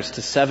 7 letters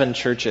to 7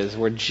 churches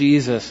where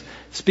Jesus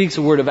speaks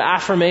a word of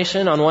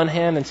affirmation on one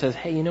hand and says,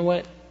 hey, you know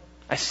what?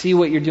 I see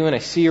what you're doing. I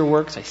see your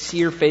works. I see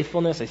your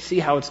faithfulness. I see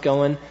how it's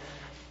going.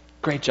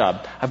 Great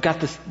job. I've got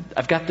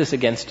this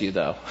against you,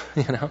 though.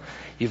 You know,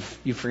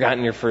 you've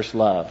forgotten your first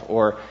love,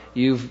 or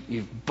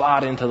you've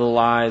bought into the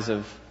lies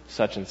of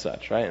such and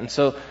such, right? And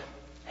so,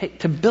 hey,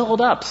 to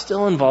build up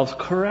still involves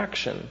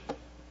correction.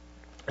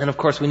 And of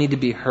course, we need to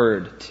be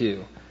heard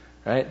too,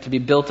 right? To be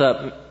built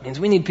up means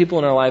we need people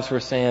in our lives who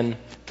are saying,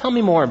 tell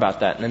me more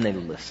about that, and then they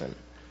listen.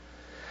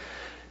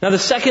 Now, the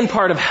second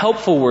part of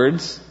helpful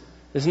words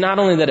is not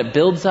only that it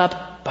builds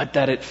up, but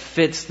that it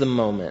fits the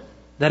moment,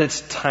 that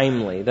it's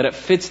timely, that it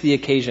fits the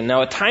occasion.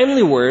 Now, a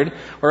timely word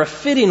or a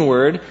fitting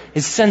word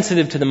is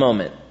sensitive to the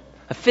moment.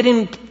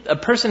 A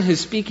person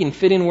who's speaking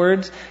fitting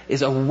words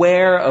is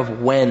aware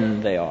of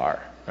when they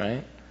are,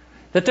 right?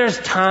 That there's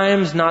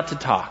times not to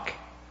talk.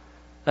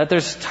 That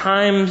there's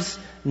times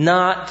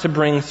not to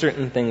bring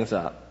certain things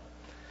up.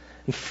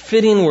 And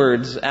fitting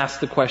words ask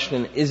the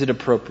question, is it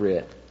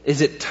appropriate?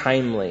 Is it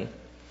timely?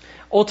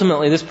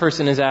 Ultimately, this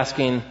person is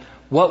asking,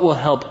 what will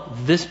help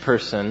this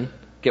person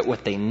get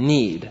what they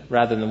need,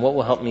 rather than what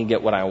will help me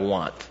get what I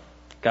want?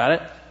 Got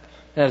it?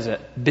 That is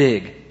a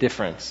big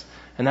difference.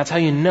 And that's how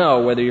you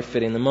know whether you're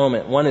fitting the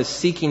moment. One is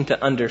seeking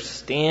to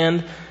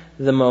understand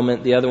the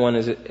moment. The other one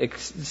is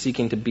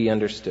seeking to be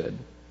understood.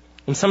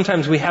 And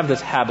sometimes we have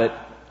this habit.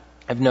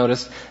 I've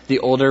noticed the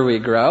older we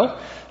grow,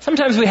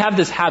 sometimes we have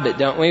this habit,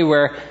 don't we,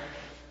 where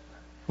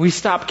we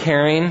stop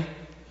caring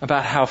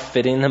about how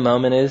fitting the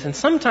moment is. And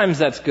sometimes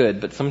that's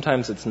good, but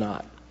sometimes it's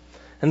not.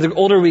 And the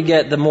older we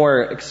get, the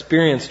more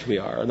experienced we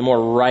are, the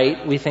more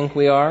right we think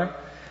we are.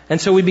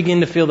 And so we begin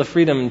to feel the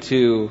freedom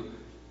to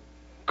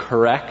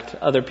correct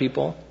other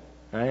people,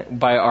 right?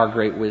 By our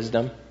great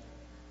wisdom.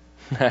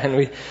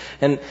 and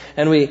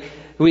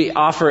we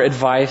offer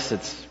advice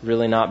that's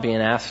really not being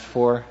asked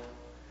for.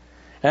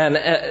 And,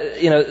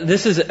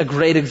 this is a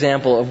great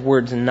example of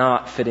words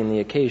not fitting the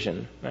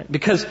occasion, right?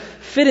 Because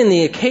fitting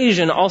the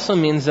occasion also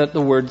means that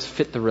the words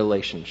fit the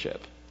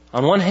relationship.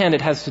 On one hand,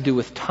 it has to do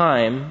with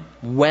time.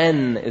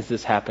 When is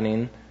this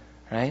happening,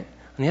 right?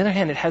 On the other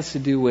hand, it has to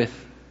do with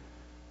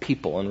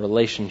people and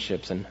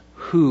relationships and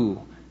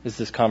who is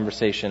this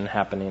conversation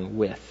happening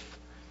with.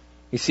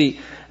 You see,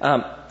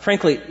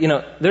 frankly,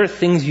 there are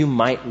things you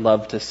might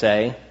love to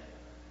say,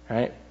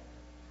 right?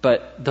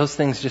 But those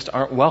things just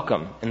aren't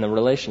welcome in the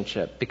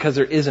relationship because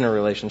there isn't a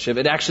relationship.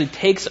 It actually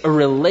takes a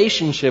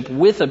relationship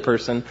with a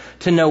person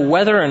to know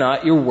whether or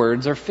not your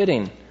words are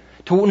fitting,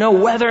 to know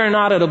whether or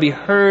not it'll be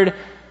heard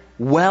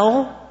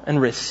well and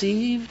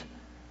received,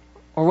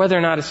 or whether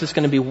or not it's just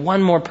going to be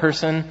one more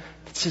person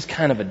that's just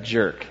kind of a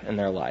jerk in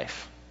their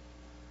life.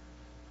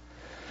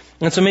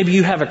 And so maybe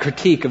you have a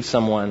critique of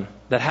someone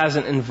that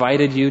hasn't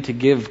invited you to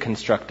give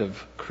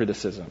constructive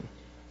criticism.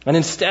 And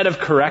instead of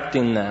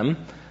correcting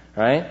them,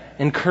 right,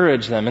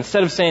 encourage them.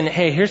 Instead of saying,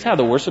 hey, here's how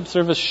the worship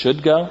service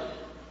should go.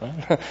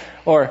 Right?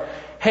 Or,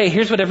 hey,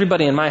 here's what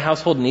everybody in my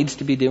household needs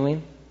to be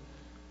doing.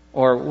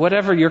 Or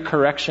whatever your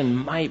correction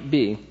might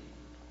be.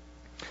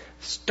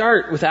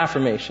 Start with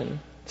affirmation.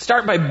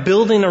 Start by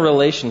building a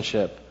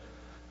relationship.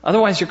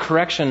 Otherwise, your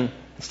correction,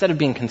 instead of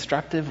being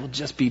constructive, will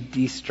just be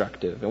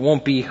destructive. It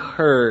won't be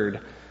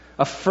heard.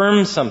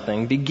 Affirm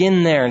something.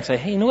 Begin there and say,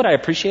 hey, you know what I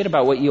appreciate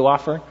about what you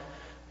offer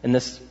in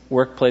this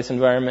workplace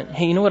environment?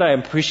 Hey, you know what I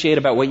appreciate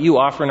about what you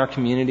offer in our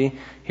community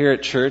here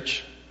at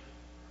church?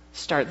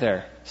 Start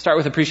there. Start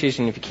with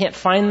appreciation. If you can't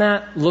find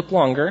that, look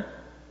longer.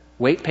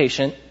 Wait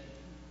patient.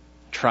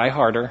 Try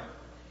harder.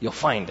 You'll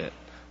find it.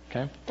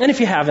 Okay? And if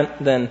you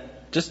haven't, then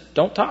just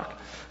don't talk.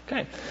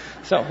 Okay.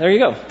 So there you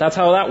go. That's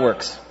how that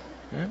works.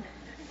 Yeah.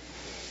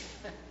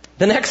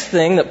 The next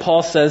thing that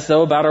Paul says,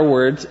 though, about our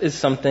words is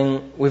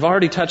something we've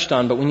already touched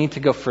on, but we need to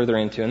go further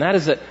into. And that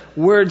is that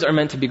words are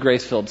meant to be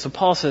grace-filled. So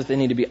Paul says they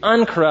need to be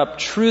uncorrupt,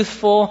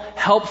 truthful,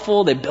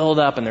 helpful, they build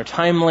up, and they're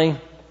timely.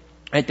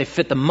 Right? They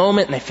fit the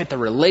moment and they fit the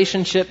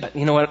relationship. But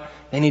you know what?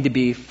 They need to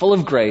be full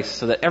of grace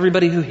so that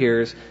everybody who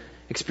hears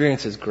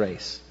experiences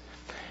grace.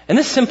 And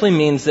this simply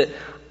means that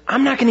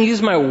I'm not going to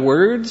use my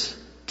words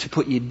to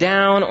put you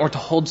down or to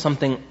hold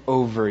something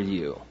over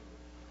you.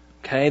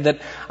 Okay,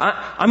 that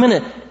I'm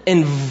going to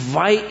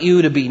invite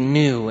you to be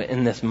new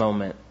in this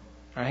moment,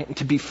 right? And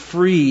to be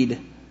freed.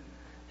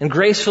 And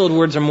grace-filled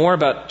words are more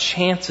about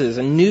chances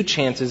and new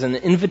chances and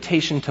the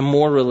invitation to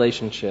more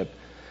relationship.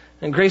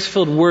 And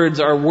grace-filled words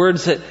are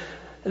words that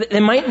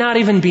they might not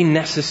even be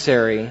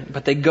necessary,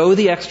 but they go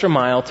the extra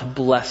mile to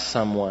bless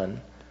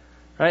someone.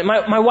 Right?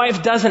 My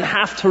wife doesn't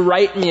have to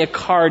write me a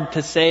card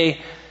to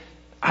say,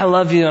 I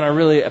love you and I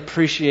really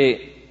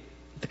appreciate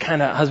the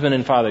kind of husband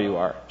and father you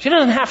are. She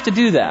doesn't have to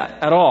do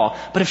that at all.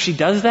 But if she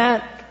does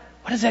that,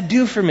 what does that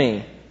do for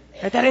me?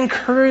 Right? That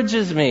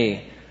encourages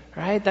me.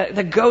 Right?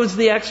 That goes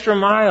the extra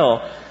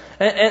mile.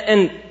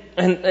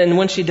 And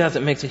when she does,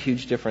 it makes a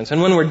huge difference. And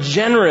when we're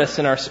generous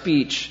in our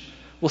speech,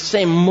 we'll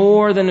say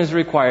more than is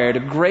required.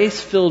 A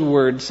grace-filled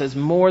word says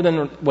more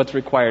than what's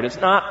required.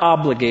 It's not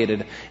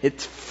obligated.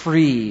 It's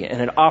free,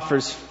 and it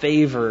offers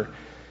favor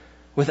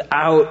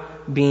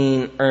without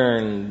being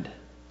earned.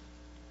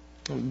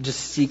 It just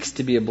seeks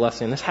to be a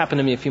blessing. This happened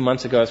to me a few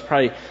months ago.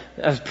 I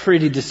was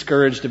pretty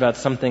discouraged about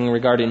something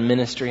regarding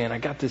ministry, and I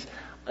got this,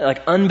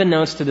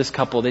 unbeknownst to this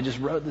couple, they just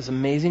wrote this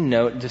amazing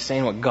note just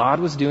saying what God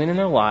was doing in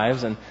their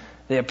lives, and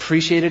they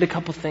appreciated a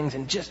couple things,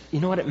 and just, you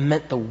know what, it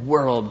meant the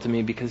world to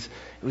me because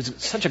it was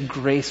such a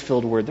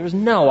grace-filled word. There was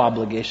no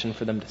obligation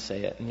for them to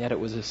say it, and yet it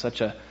was just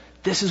such a,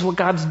 this is what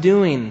God's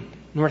doing,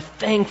 and we're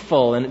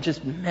thankful, and it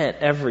just meant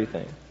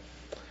everything.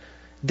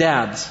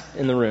 Dads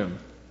in the room,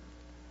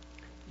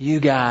 you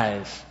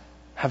guys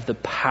have the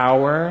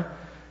power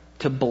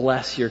to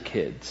bless your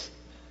kids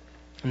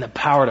and the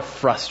power to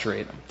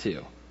frustrate them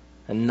too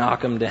and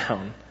knock them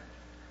down.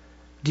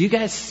 Do you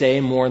guys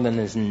say more than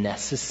is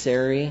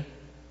necessary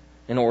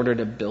in order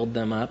to build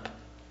them up,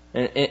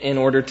 in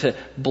order to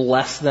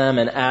bless them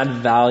and add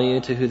value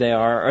to who they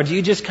are? Or do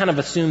you just kind of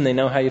assume they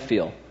know how you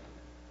feel?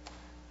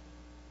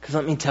 Because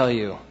let me tell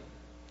you,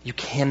 you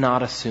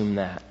cannot assume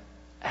that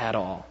at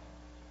all.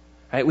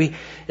 Right?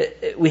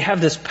 We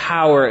have this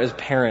power as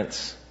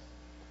parents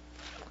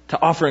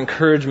to offer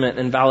encouragement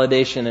and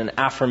validation and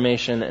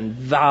affirmation and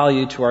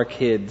value to our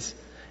kids.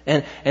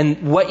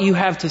 And what you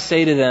have to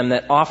say to them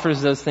that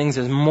offers those things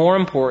is more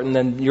important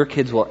than your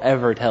kids will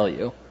ever tell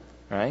you.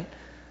 Right?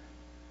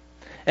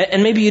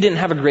 And maybe you didn't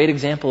have a great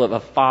example of a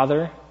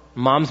father.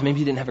 Moms, maybe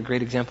you didn't have a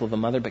great example of a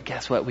mother, but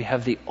guess what? We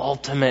have the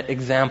ultimate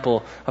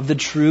example of the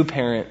true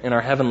parent in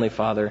our Heavenly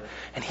Father.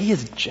 And He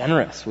is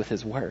generous with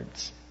His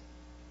words,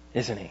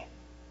 isn't He?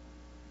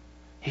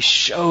 He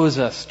shows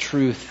us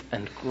truth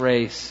and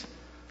grace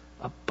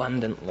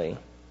abundantly.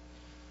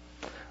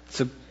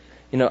 So,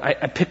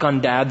 I pick on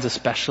dads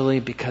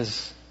especially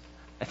because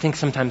I think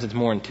sometimes it's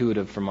more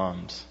intuitive for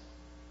moms.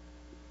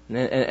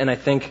 And I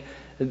think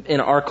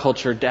in our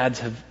culture, dads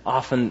have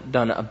often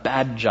done a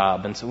bad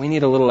job, and so we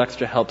need a little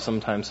extra help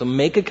sometimes. So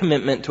make a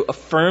commitment to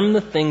affirm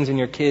the things in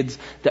your kids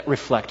that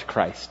reflect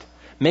Christ.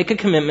 Make a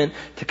commitment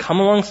to come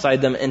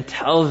alongside them and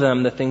tell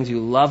them the things you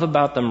love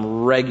about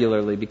them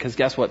regularly, because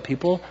guess what?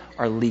 People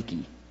are leaky.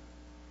 Have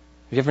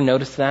you ever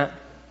noticed that?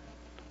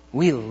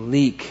 We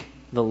leak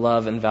the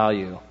love and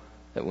value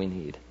that we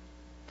need.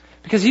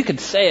 Because you could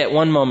say it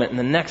one moment and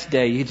the next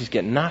day you just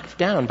get knocked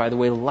down by the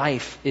way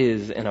life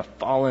is in a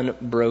fallen,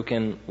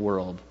 broken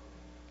world.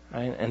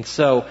 Right? And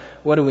so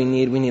what do we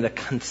need? We need a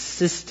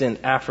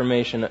consistent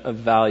affirmation of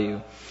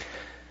value.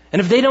 And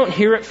if they don't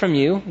hear it from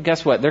you,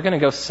 guess what? They're going to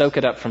go soak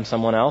it up from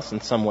someone else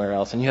and somewhere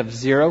else. And you have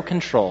zero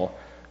control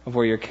of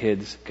where your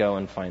kids go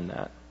and find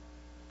that.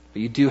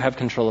 But you do have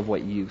control of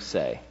what you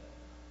say.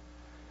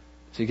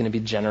 So you're going to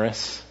be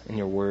generous in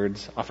your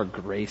words, offer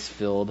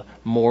grace-filled,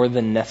 more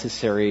than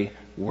necessary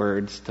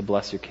words to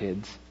bless your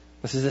kids.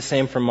 This is the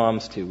same for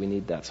moms too. We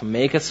need that. So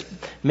make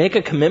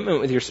a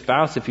commitment with your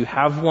spouse if you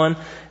have one,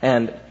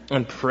 and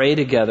pray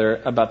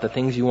together about the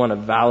things you want to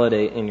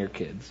validate in your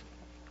kids.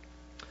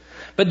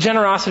 But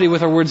generosity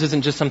with our words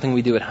isn't just something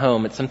we do at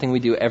home. It's something we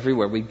do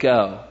everywhere we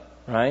go,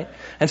 right?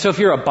 And so if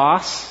you're a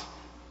boss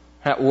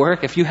at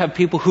work, if you have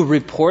people who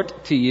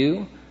report to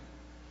you,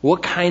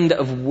 what kind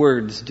of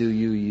words do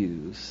you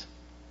use?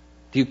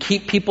 Do you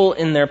keep people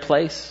in their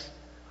place?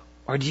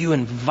 Or do you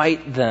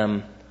invite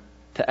them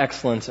to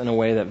excellence in a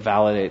way that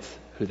validates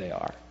who they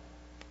are?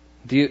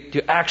 Do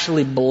you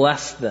actually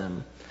bless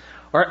them?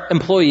 Or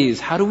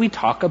employees, how do we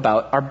talk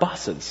about our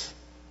bosses?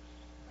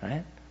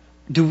 Right?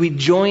 Do we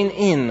join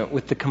in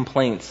with the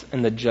complaints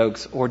and the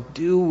jokes? Or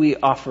do we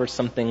offer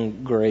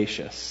something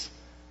gracious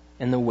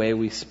in the way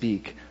we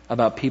speak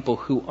about people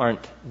who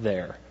aren't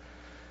there?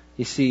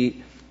 You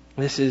see,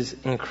 this is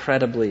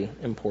incredibly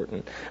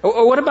important.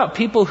 Or what about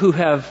people who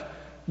have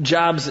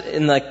jobs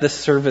in like the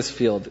service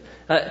field?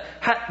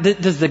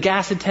 Does the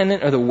gas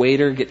attendant or the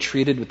waiter get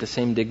treated with the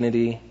same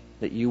dignity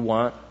that you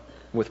want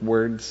with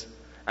words?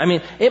 I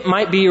mean, it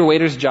might be your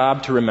waiter's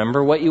job to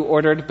remember what you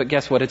ordered, but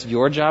guess what? It's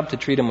your job to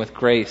treat them with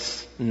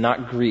grace,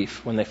 not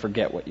grief, when they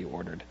forget what you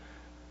ordered.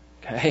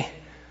 Okay?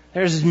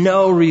 There's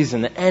no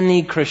reason that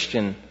any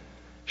Christian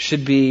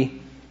should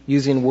be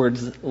using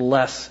words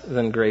less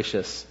than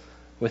gracious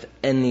with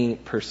any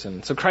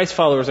person. So Christ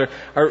followers are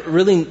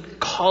really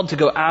called to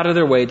go out of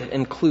their way to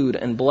include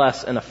and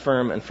bless and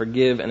affirm and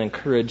forgive and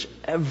encourage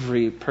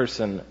every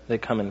person they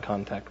come in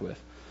contact with.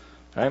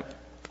 Right?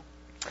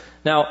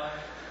 Now,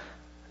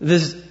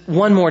 there's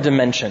one more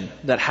dimension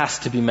that has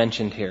to be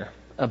mentioned here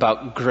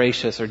about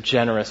gracious or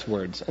generous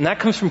words. And that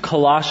comes from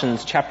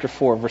Colossians chapter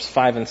 4, verse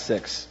 5 and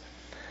 6.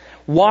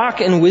 Walk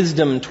in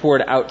wisdom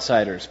toward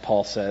outsiders,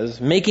 Paul says,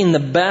 making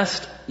the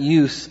best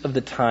use of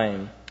the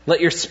time. Let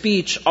your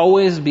speech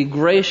always be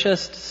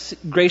gracious,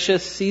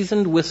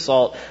 seasoned with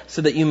salt,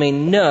 so that you may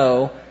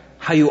know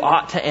how you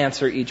ought to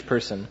answer each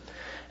person.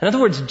 In other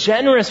words,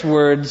 generous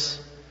words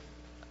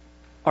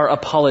are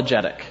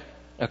apologetic.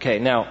 Okay,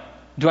 now,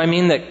 do I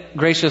mean that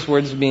gracious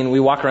words mean we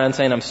walk around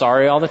saying I'm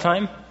sorry all the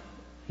time?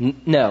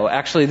 No,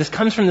 actually, this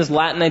comes from this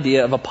Latin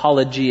idea of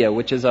apologia,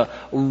 which is a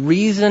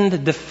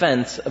reasoned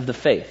defense of the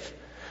faith.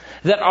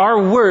 That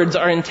our words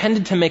are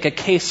intended to make a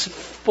case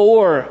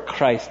for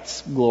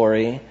Christ's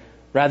glory,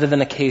 rather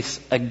than a case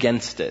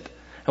against it.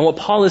 And what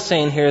Paul is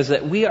saying here is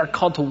that we are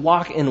called to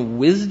walk in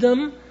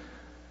wisdom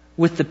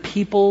with the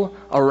people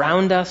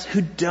around us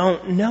who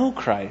don't know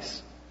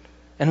Christ.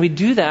 And we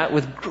do that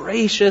with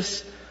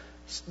gracious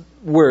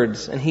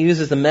words. And he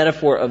uses the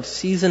metaphor of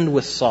seasoned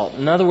with salt.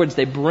 In other words,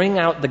 they bring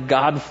out the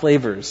God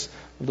flavors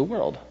of the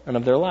world and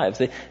of their lives.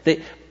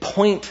 They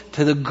point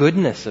to the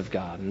goodness of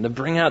God and they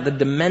bring out the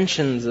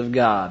dimensions of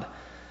God.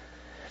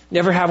 You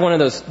ever have one of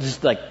those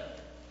just like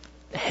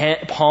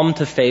palm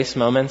to face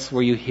moments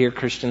where you hear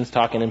Christians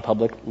talking in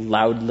public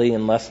loudly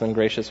in less than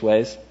gracious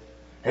ways?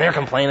 And they're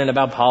complaining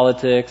about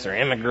politics or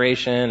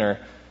immigration or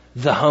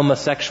the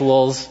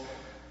homosexuals.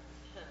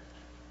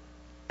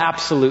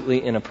 Absolutely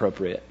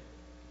inappropriate.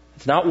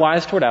 It's not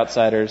wise toward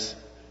outsiders.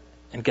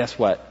 And guess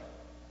what?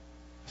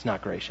 It's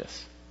not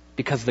gracious.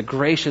 Because the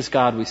gracious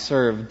God we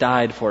serve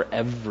died for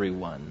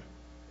everyone.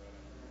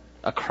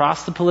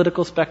 Across the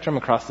political spectrum,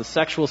 across the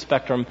sexual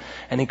spectrum,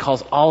 and he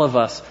calls all of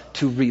us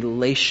to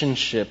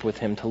relationship with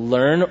him, to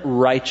learn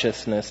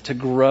righteousness, to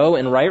grow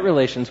in right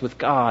relations with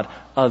God,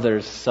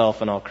 others,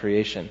 self, and all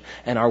creation.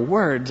 And our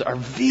words are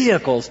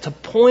vehicles to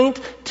point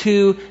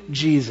to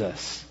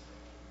Jesus.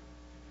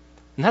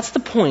 And that's the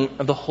point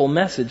of the whole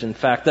message, in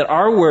fact, that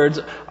our words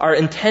are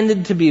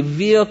intended to be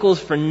vehicles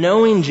for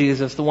knowing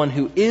Jesus, the one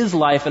who is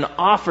life and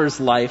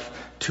offers life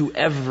to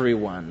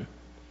everyone.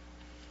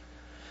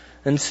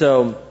 And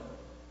so,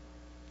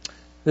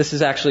 this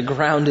is actually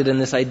grounded in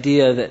this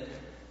idea that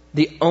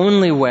the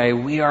only way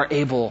we are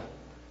able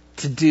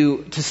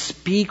to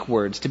speak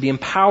words, to be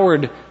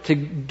empowered to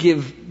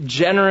give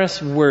generous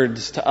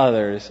words to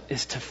others,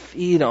 is to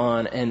feed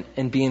on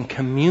and be in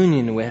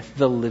communion with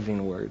the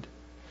living Word.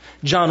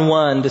 John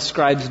 1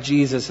 describes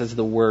Jesus as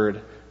the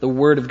Word, the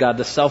Word of God,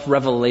 the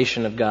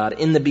self-revelation of God.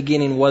 In the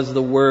beginning was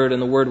the Word,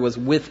 and the Word was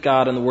with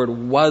God, and the Word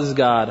was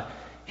God.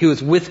 He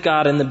was with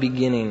God in the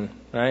beginning,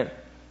 right?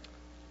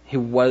 He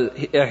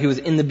was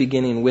in the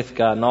beginning with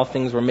God, and all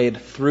things were made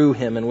through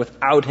Him, and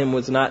without Him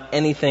was not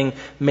anything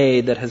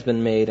made that has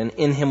been made. And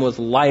in Him was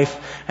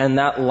life, and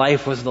that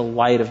life was the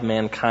light of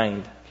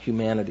mankind,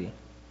 humanity.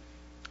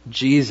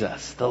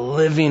 Jesus, the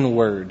living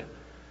Word.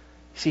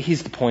 See,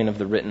 He's the point of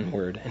the written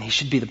Word, and He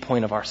should be the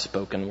point of our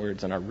spoken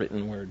words and our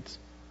written words.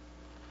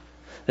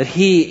 That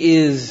He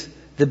is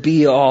the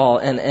be-all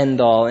and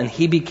end-all, and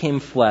He became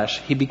flesh,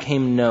 He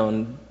became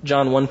known.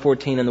 John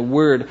 1:14, and the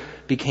Word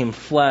became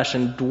flesh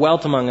and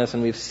dwelt among us,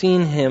 and we've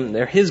seen Him,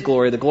 His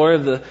glory, the glory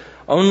of the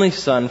only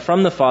Son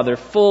from the Father,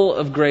 full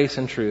of grace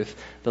and truth,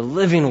 the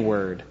living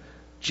Word.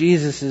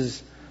 Jesus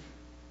is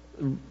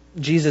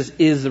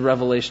the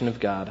revelation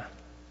of God.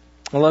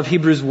 I love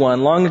Hebrews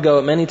 1. Long ago,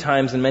 at many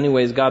times, in many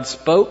ways, God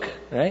spoke,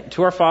 right,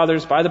 to our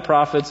fathers by the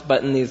prophets,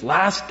 but in these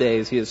last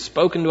days, He has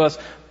spoken to us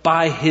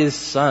by His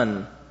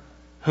Son,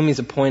 whom He's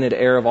appointed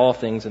heir of all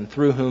things, and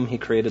through whom He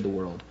created the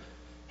world.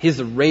 He is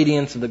the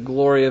radiance of the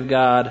glory of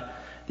God,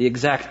 the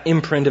exact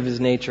imprint of His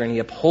nature, and He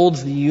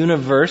upholds the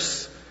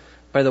universe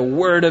by the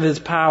word of His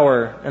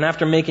power. And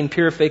after making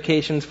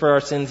purifications for our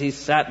sins, He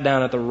sat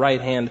down at the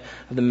right hand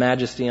of the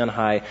Majesty on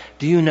high.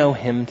 Do you know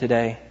Him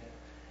today?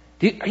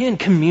 Are you in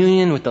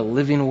communion with the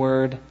living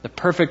Word, the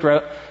perfect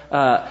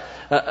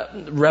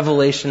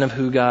revelation of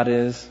who God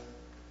is?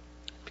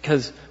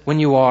 Because when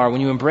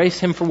you embrace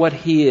Him for what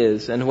He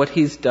is and what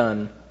He's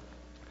done,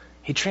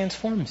 He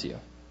transforms you.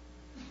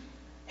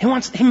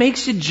 He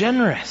makes you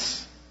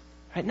generous,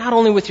 right? Not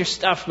only with your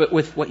stuff, but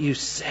with what you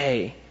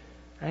say,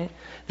 right?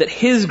 That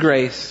His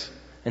grace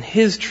and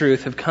His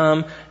truth have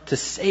come to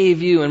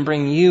save you and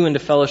bring you into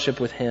fellowship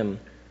with Him.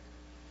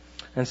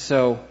 And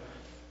so,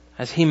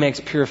 as He makes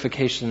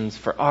purifications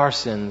for our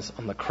sins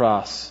on the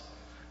cross,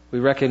 we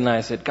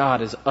recognize that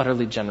God is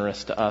utterly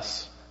generous to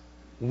us.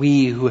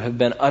 We who have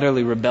been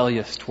utterly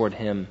rebellious toward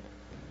Him.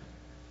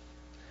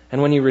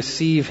 And when you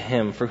receive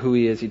Him for who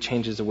He is, He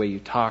changes the way you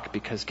talk,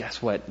 because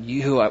guess what?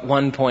 You at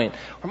one point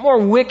were more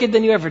wicked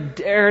than you ever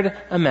dared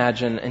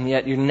imagine, and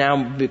yet you're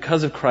now,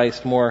 because of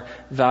Christ, more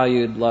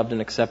valued, loved, and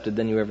accepted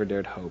than you ever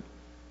dared hope.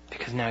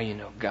 Because now you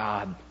know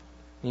God.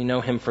 You know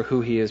Him for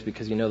who He is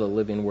because you know the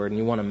living Word, and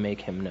you want to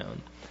make Him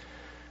known.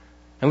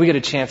 And we get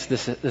a chance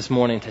this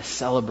morning to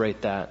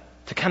celebrate that,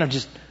 to kind of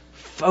just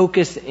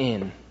focus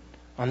in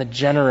on the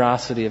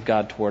generosity of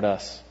God toward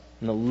us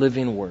and the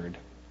living Word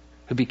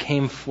who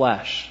became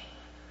flesh,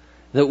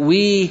 that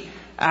we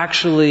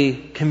actually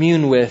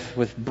commune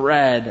with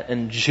bread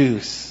and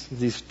juice,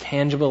 these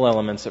tangible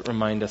elements that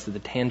remind us of the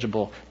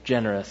tangible,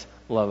 generous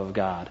love of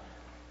God.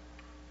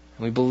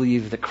 And we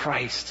believe that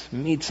Christ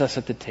meets us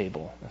at the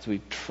table as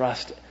we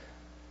trust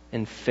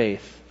in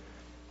faith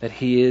that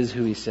He is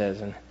who He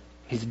says and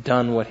He's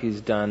done what He's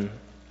done.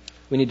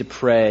 We need to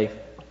pray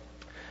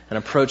and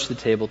approach the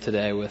table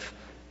today with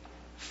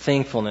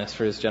thankfulness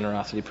for His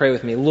generosity. Pray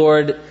with me.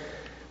 Lord,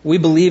 we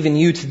believe in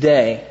You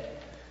today.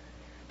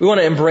 We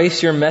want to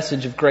embrace Your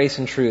message of grace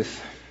and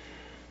truth.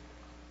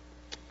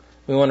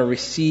 We want to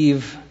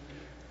receive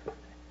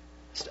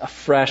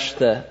afresh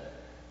the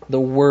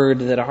word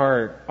that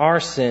our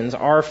sins,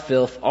 our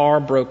filth, our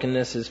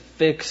brokenness is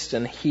fixed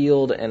and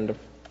healed and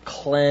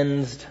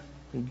cleansed,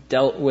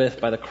 dealt with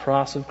by the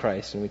cross of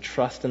Christ, and we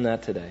trust in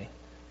that today.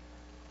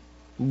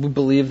 We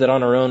believe that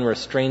on our own we're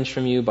estranged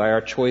from You by our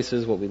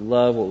choices, what we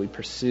love, what we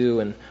pursue,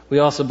 and we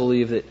also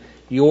believe that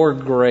Your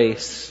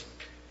grace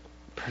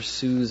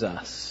pursues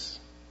us.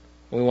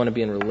 We want to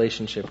be in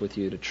relationship with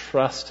You, to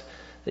trust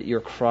that Your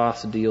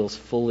cross deals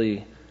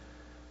fully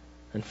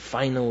and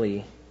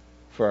finally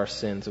for our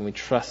sins, and we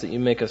trust that You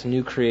make us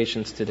new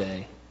creations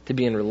today, to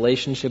be in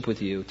relationship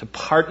with You, to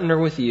partner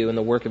with You in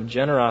the work of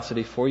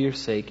generosity for Your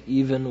sake,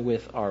 even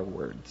with our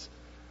words.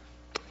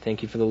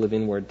 Thank You for the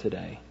living Word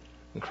today.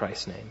 In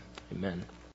Christ's name, amen.